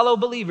with fellow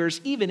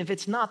believers even if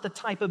it's not the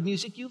type of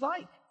music you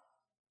like.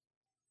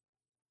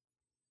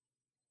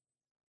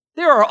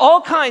 There are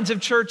all kinds of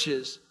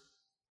churches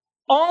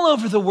all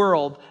over the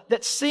world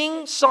that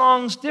sing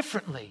songs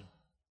differently.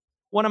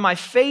 One of my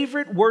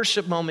favorite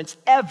worship moments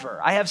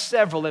ever, I have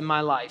several in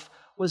my life,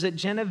 was at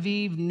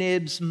Genevieve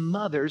Knibb's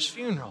mother's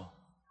funeral.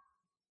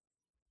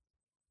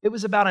 It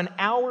was about an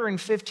hour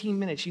and 15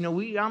 minutes.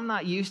 I'm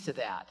not used to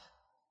that.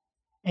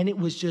 And it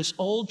was just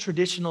old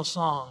traditional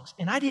songs.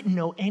 And I didn't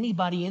know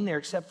anybody in there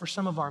except for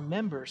some of our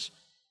members.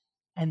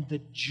 And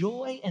the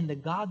joy and the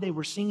God they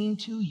were singing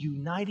to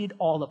united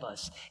all of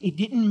us. It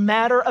didn't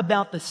matter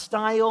about the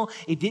style.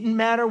 It didn't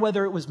matter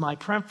whether it was my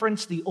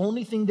preference. The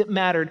only thing that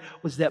mattered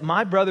was that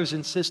my brothers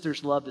and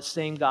sisters loved the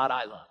same God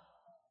I love.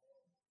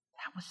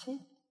 That was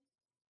it.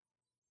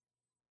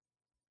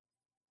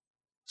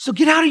 So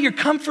get out of your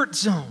comfort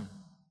zone.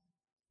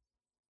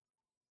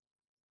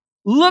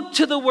 Look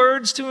to the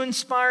words to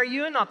inspire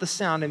you and not the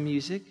sound of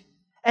music.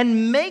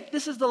 And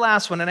this is the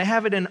last one, and I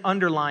have it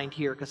underlined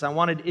here because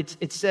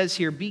it says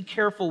here, be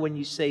careful when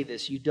you say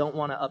this. You don't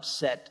want to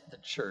upset the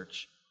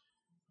church.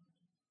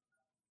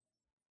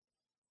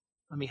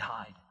 Let me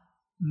hide.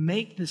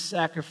 Make the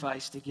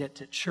sacrifice to get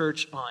to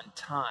church on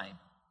time,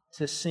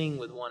 to sing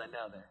with one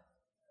another.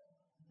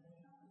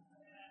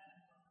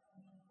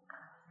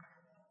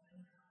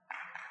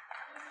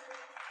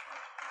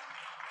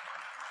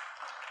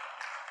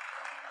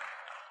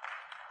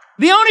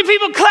 The only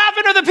people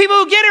clapping are the people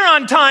who get here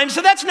on time,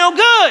 so that's no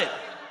good.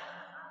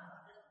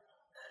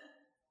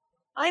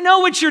 I know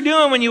what you're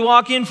doing when you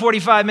walk in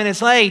 45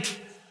 minutes late.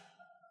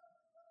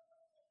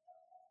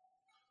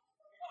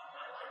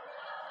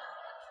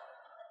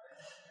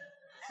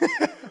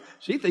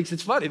 She thinks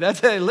it's funny.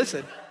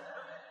 Listen.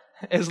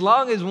 As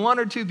long as one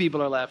or two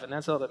people are laughing,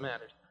 that's all that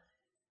matters.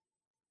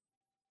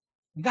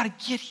 You got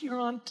to get here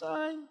on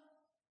time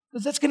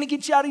because that's going to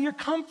get you out of your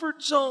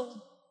comfort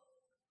zone.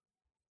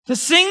 To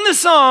sing the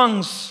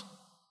songs.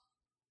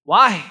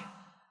 Why?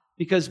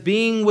 Because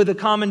being with a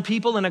common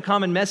people and a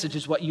common message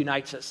is what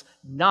unites us,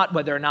 not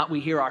whether or not we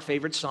hear our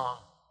favorite song.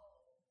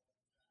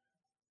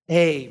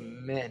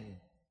 Amen.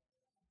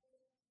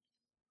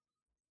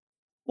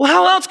 Well,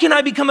 how else can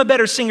I become a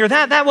better singer?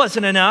 That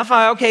wasn't enough.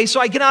 Okay, so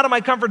I get out of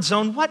my comfort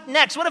zone. What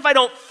next? What if I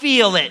don't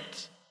feel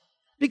it?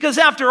 Because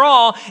after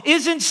all,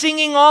 isn't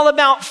singing all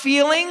about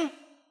feeling?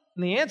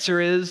 And the answer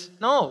is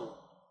no.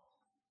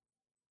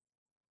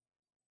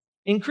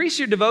 Increase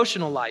your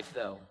devotional life,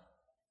 though.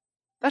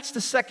 That's the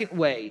second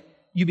way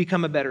you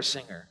become a better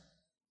singer.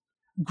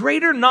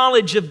 Greater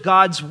knowledge of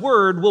God's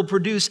word will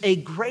produce a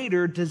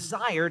greater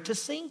desire to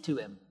sing to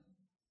him.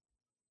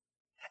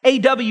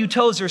 A.W.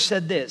 Tozer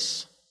said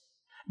this,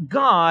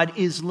 God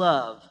is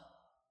love,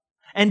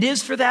 and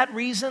is for that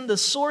reason the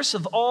source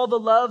of all the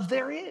love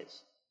there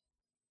is.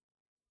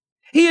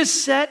 He is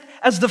set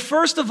as the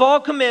first of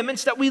all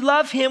commandments that we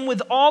love him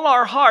with all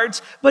our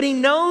hearts, but he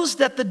knows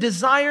that the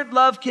desired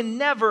love can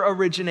never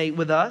originate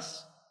with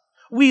us.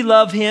 We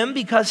love him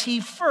because he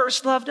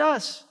first loved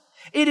us.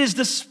 It is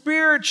the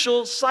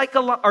scriptural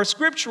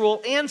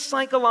and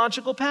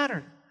psychological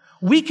pattern.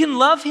 We can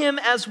love him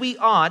as we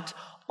ought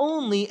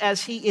only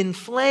as he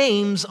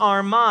inflames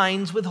our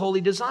minds with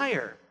holy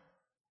desire.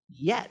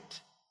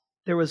 Yet,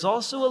 there is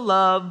also a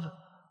love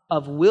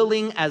of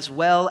willing as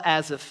well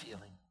as of feeling.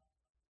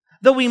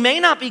 Though we may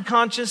not be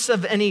conscious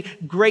of any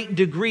great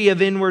degree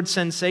of inward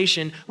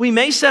sensation, we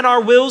may set our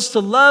wills to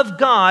love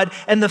God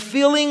and the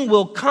feeling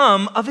will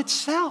come of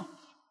itself.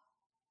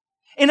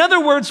 In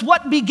other words,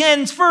 what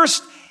begins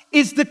first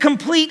is the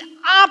complete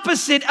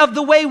opposite of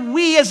the way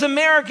we as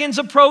Americans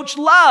approach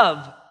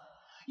love.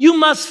 You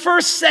must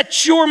first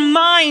set your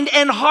mind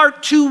and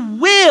heart to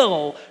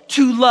will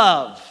to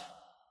love.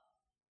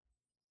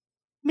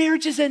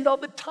 Marriages end all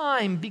the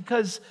time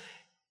because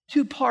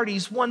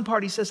one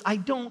party says, I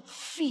don't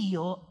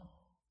feel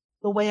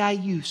the way I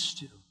used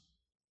to.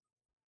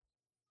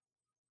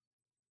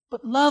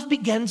 But love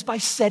begins by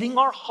setting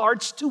our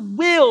hearts to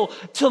will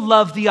to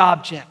love the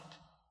object.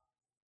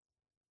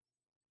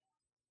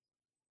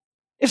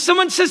 If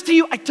someone says to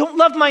you, I don't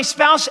love my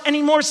spouse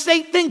anymore,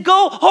 then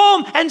go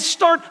home and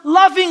start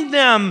loving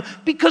them,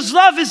 because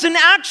love is an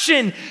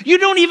action. You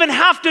don't even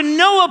have to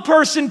know a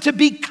person to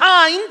be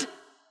kind,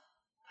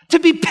 to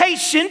be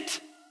patient,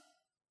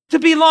 to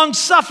be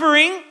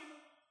long-suffering,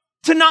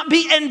 to not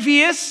be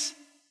envious.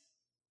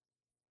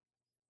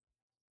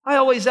 I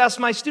always ask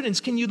my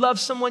students, can you love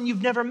someone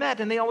you've never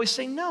met? And they always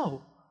say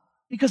no,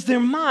 because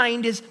their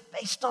mind is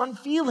based on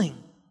feeling.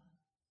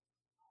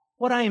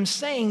 What I am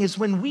saying is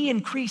when we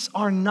increase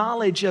our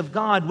knowledge of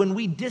God, when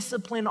we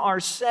discipline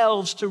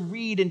ourselves to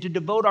read and to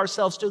devote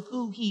ourselves to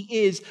who he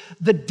is,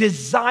 the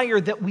desire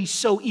that we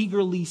so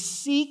eagerly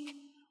seek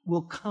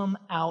will come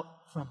out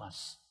from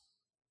us.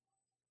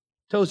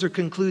 Tozer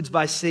concludes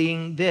by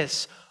saying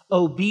this,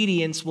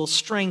 obedience will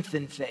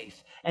strengthen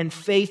faith, and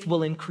faith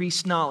will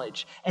increase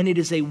knowledge. And it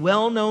is a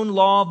well-known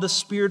law of the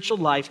spiritual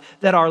life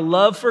that our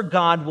love for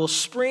God will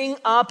spring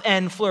up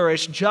and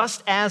flourish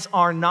just as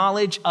our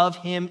knowledge of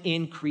him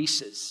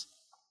increases.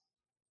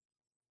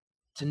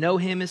 To know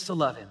him is to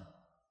love him,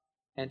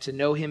 and to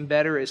know him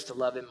better is to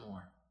love him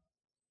more.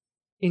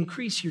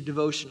 Increase your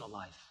devotional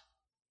life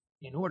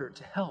in order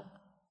to help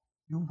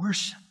your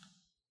worship.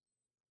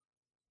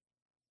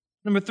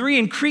 Number 3,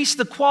 increase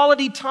the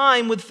quality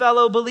time with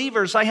fellow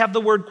believers. I have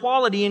the word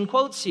quality in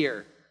quotes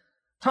here.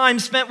 Time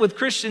spent with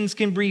Christians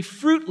can be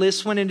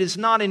fruitless when it is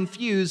not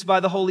infused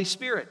by the Holy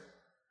Spirit.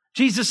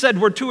 Jesus said,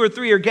 where 2 or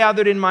 3 are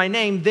gathered in my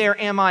name, there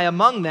am I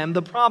among them.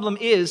 The problem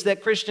is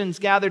that Christians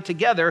gather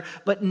together,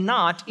 but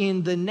not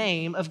in the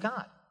name of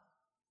God.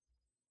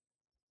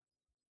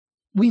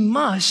 We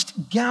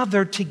must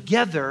gather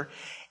together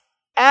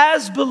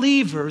as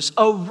believers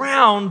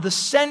around the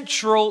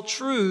central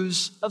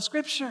truths of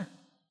Scripture.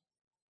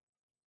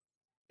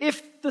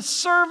 If the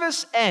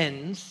service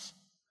ends,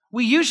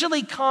 we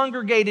usually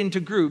congregate into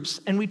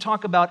groups and we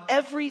talk about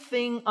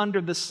everything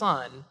under the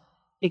sun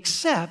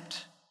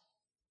except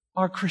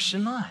our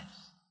Christian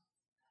lives.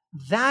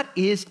 That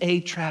is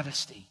a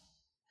travesty.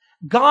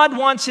 God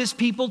wants his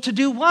people to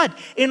do what?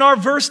 In our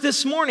verse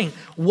this morning,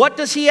 what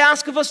does he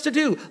ask of us to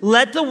do?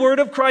 Let the word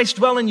of Christ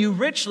dwell in you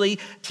richly,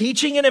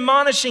 teaching and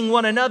admonishing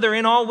one another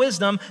in all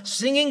wisdom,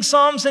 singing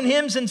psalms and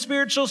hymns and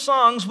spiritual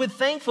songs with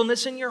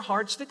thankfulness in your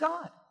hearts to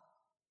God.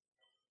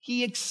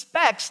 He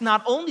expects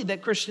not only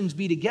that Christians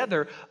be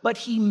together, but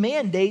he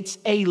mandates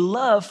a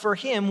love for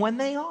him when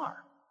they are,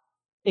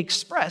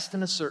 expressed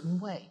in a certain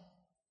way.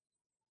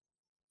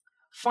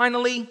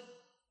 Finally,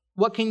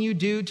 what can you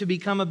do to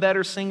become a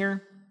better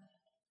singer?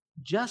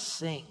 Just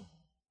sing.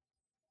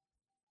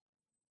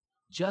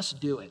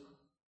 Just do it.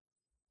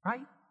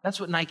 Right? That's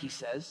what Nike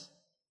says.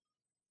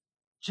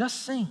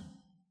 Just sing.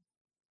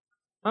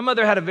 My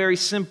mother had a very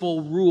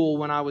simple rule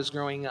when I was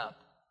growing up.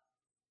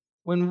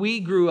 When we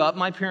grew up,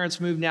 my parents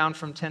moved down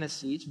from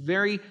Tennessee. It's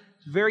very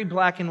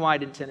black and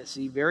white in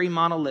Tennessee, very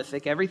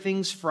monolithic.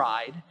 Everything's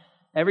fried.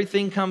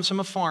 Everything comes from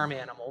a farm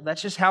animal.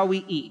 That's just how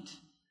we eat.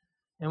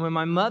 And when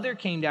my mother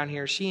came down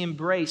here, she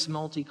embraced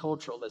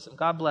multiculturalism.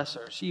 God bless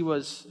her. She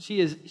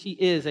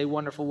is a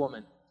wonderful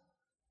woman.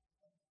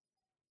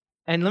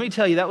 And let me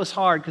tell you, that was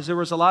hard because there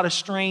was a lot of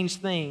strange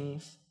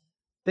things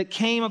that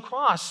came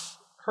across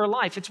her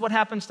life. It's what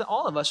happens to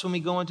all of us when we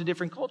go into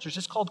different cultures.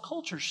 It's called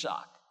culture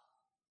shock.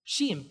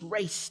 She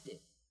embraced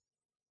it.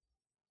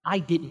 I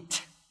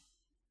didn't.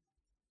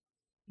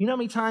 You know how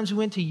many times we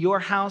went to your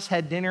house,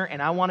 had dinner,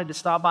 and I wanted to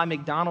stop by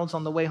McDonald's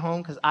on the way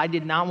home because I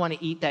did not want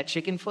to eat that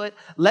chicken foot?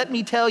 Let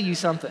me tell you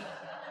something.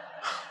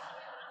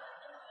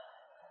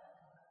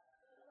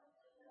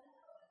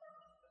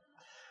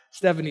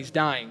 Stephanie's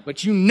dying,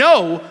 but you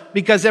know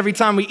because every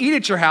time we eat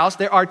at your house,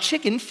 there are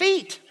chicken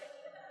feet.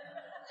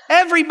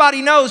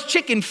 Everybody knows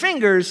chicken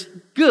fingers,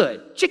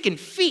 good. Chicken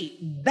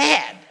feet,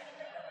 bad.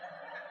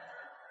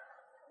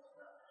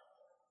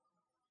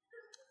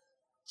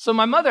 So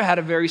my mother had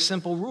a very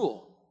simple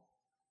rule.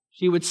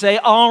 She would say,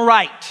 all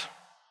right,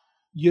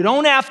 you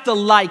don't have to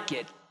like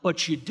it,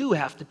 but you do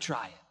have to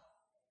try it.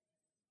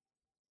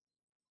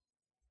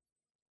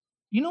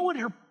 You know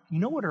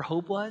what her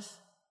hope was?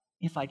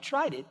 If I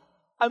tried it,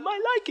 I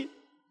might like it.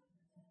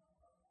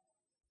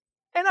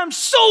 And I'm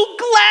so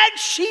glad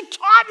she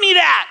taught me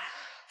that.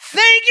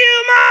 Thank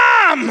you,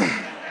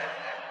 Mom!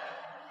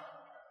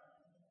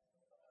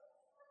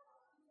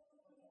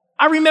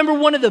 I remember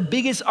one of the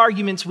biggest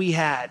arguments we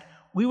had.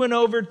 We went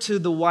over to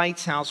the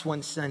White's house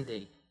one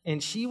Sunday,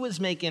 and she was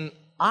making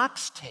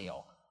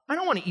oxtail. I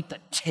don't want to eat the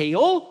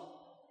tail.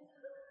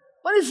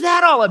 What is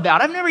that all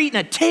about? I've never eaten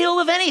a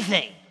tail of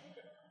anything.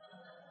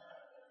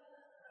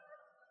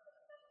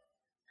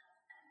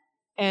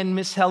 And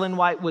Miss Helen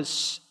White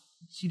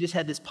she just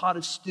had this pot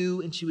of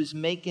stew, and she was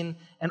making,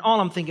 and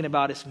all I'm thinking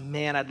about is,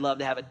 man, I'd love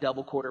to have a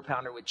double quarter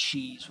pounder with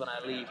cheese when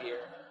I leave here.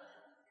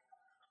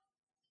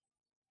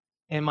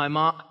 And my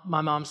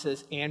mom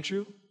says,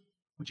 Andrew,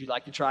 would you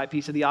like to try a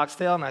piece of the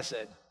oxtail? And I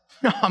said,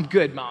 no, I'm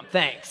good, Mom,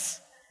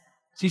 thanks.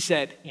 She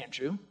said,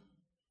 Andrew,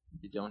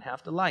 you don't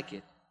have to like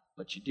it,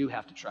 but you do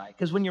have to try it.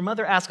 Because when your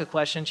mother asks a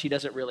question, she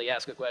doesn't really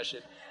ask a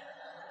question.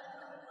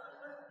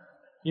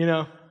 You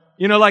know,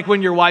 like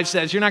when your wife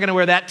says, you're not going to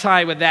wear that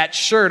tie with that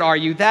shirt, are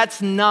you?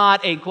 That's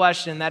not a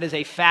question. That is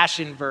a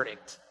fashion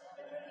verdict.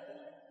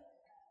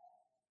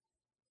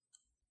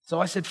 So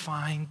I said,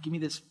 fine, give me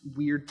this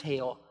weird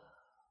tail.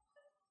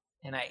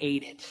 And I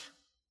ate it.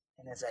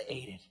 And as I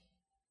ate it,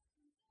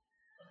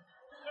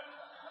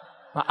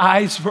 my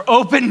eyes were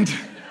opened,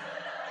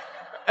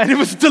 and it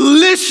was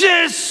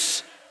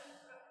delicious.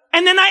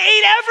 And then I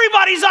ate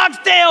everybody's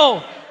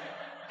oxtail.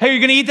 Hey, you're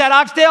going to eat that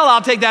oxtail?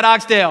 I'll take that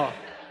oxtail.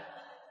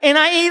 And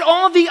I ate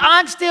all the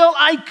oxtail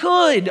I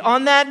could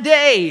on that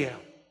day.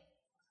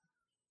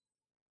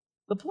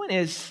 The point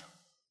is,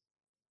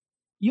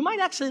 you might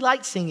actually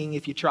like singing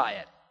if you try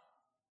it.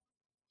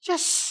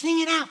 Just sing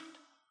it out.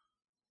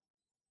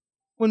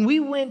 When we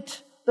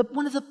went,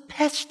 one of the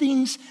best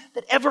things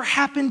that ever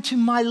happened to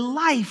my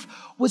life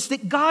was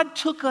that God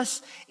took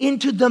us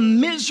into the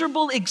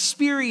miserable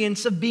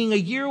experience of being a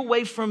year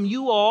away from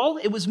you all.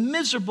 It was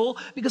miserable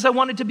because I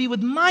wanted to be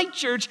with my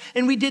church,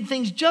 and we did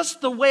things just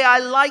the way I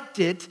liked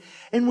it.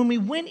 And when we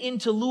went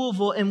into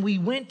Louisville and we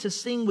went to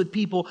sing with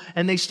people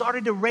and they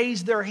started to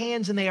raise their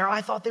hands in the air,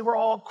 I thought they were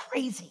all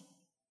crazy.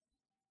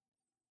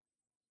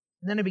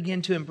 And then I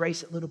began to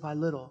embrace it little by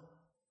little.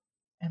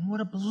 And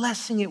what a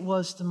blessing it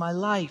was to my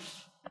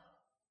life.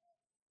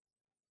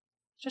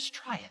 Just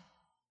try it.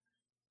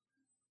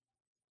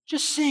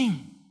 Just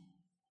sing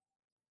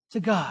to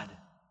God.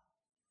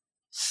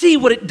 See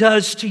what it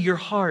does to your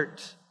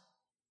heart.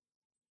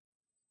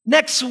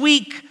 Next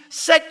week,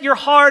 set your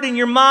heart and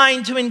your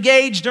mind to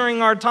engage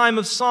during our time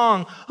of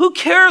song. Who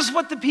cares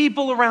what the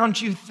people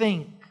around you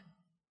think?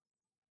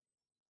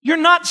 You're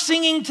not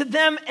singing to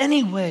them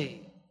anyway.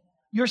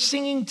 You're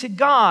singing to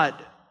God.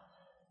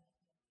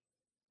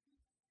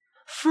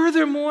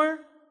 Furthermore,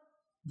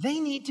 they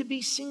need to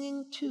be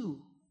singing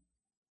too.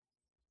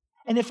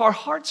 And if our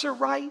hearts are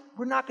right,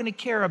 we're not going to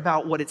care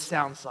about what it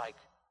sounds like.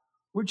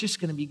 We're just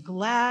going to be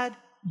glad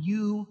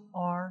you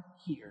are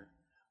here.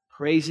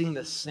 praising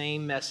the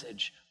same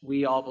message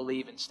we all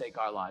believe and stake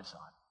our lives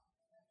on.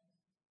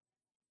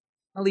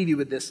 I'll leave you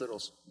with this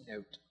little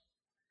note.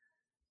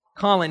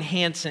 Colin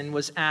Hansen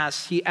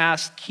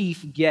asked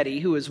Keith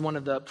Getty, who is one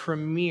of the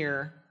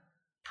premier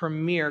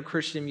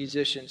Christian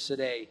musicians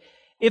today,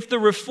 if the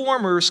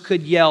reformers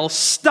could yell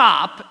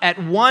 "stop"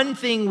 at one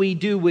thing we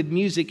do with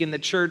music in the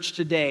church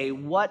today,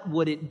 what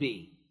would it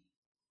be?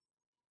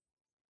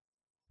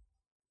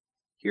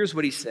 Here's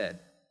what he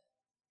said.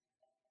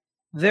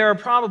 There are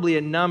probably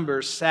a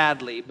number,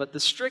 sadly, but from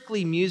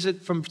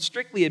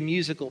strictly a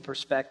musical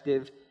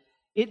perspective,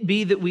 it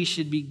be that we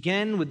should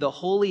begin with the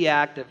holy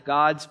act of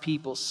God's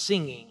people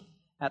singing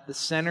at the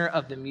center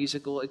of the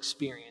musical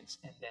experience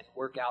and then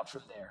work out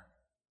from there.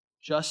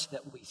 Just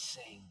that we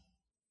sing.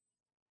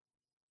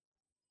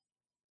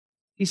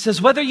 He says,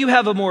 whether you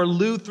have a more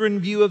Lutheran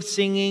view of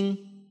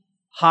singing,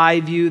 high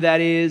view that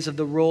is, of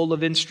the role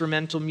of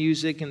instrumental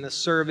music in the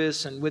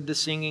service and with the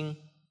singing,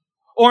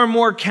 or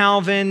more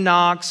Calvin,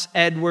 Knox,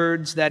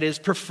 Edwards, that is,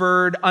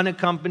 preferred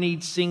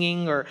unaccompanied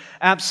singing or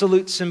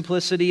absolute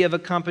simplicity of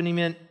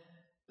accompaniment,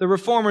 the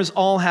Reformers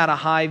all had a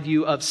high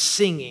view of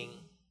singing,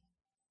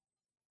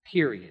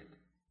 period.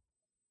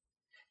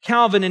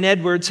 Calvin and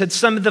Edwards had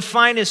some of the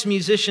finest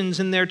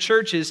musicians in their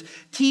churches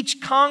teach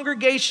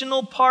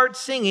congregational part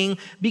singing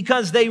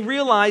because they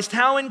realized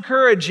how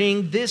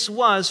encouraging this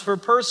was for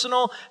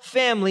personal,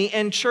 family,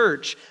 and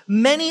church.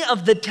 Many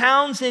of the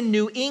towns in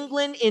New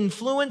England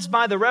influenced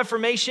by the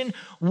Reformation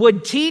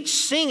would teach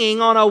singing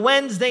on a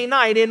Wednesday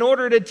night in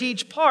order to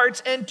teach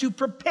parts and to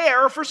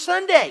prepare for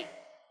Sunday.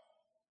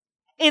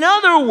 In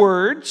other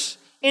words,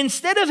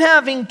 instead of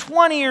having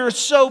 20 or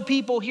so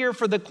people here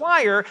for the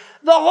choir,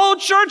 the whole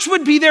church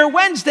would be there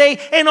Wednesday,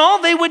 and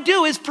all they would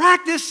do is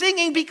practice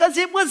singing because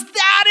it was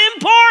that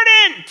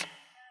important.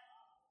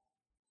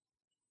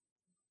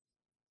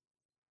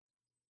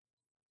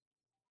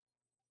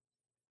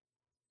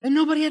 And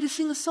nobody had to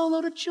sing a solo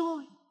to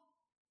join.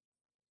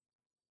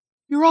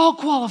 You're all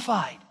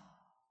qualified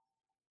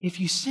if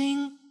you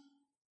sing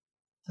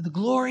to the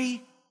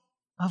glory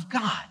of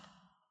God.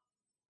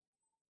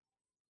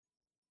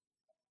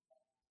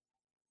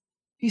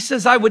 He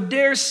says, I would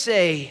dare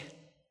say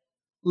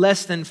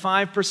less than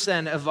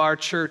 5% of our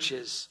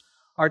churches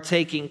are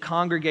taking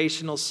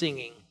congregational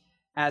singing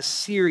as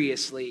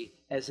seriously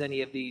as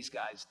any of these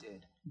guys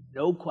did.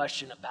 No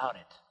question about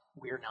it.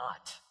 We're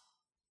not.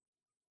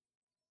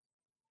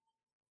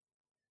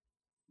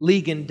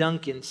 Ligon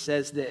Duncan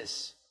says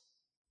this,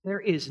 there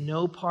is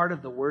no part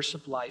of the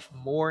worship life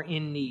more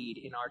in need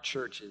in our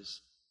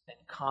churches than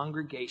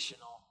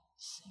congregational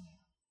singing.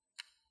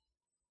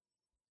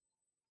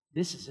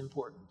 This is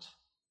important.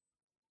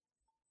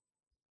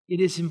 It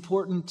is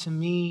important to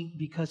me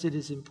because it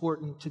is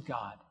important to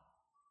God.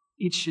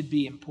 It should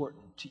be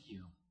important to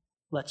you.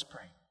 Let's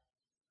pray.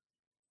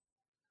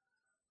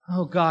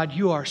 Oh God,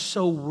 you are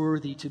so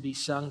worthy to be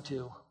sung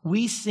to.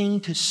 We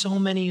sing to so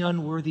many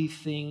unworthy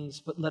things,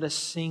 but let us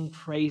sing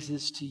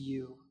praises to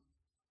you.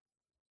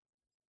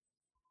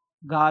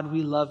 God,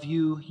 we love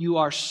you. You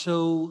are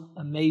so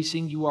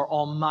amazing. You are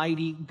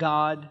almighty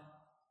God.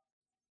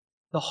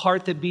 The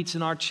heart that beats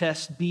in our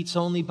chest beats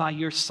only by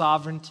your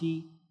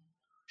sovereignty.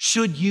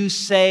 Should you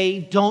say,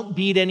 don't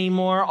beat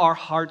anymore, our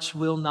hearts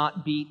will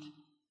not beat.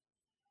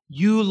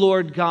 You,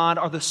 Lord God,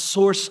 are the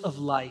source of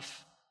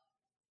life.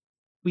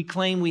 We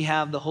claim we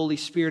have the Holy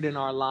Spirit in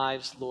our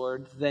lives,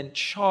 Lord. Then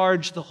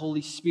charge the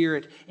Holy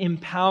Spirit.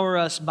 Empower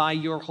us by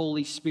your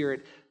Holy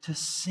Spirit to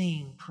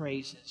sing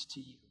praises to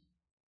you.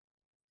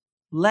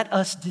 Let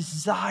us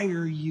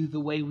desire you the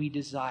way we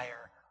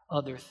desire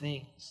other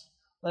things.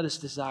 Let us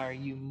desire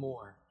you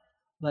more.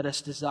 Let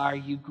us desire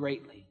you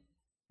greatly.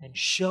 And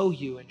show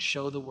you and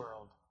show the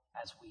world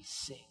as we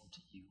sing to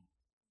you.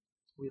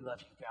 We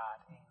love you,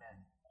 God. Amen.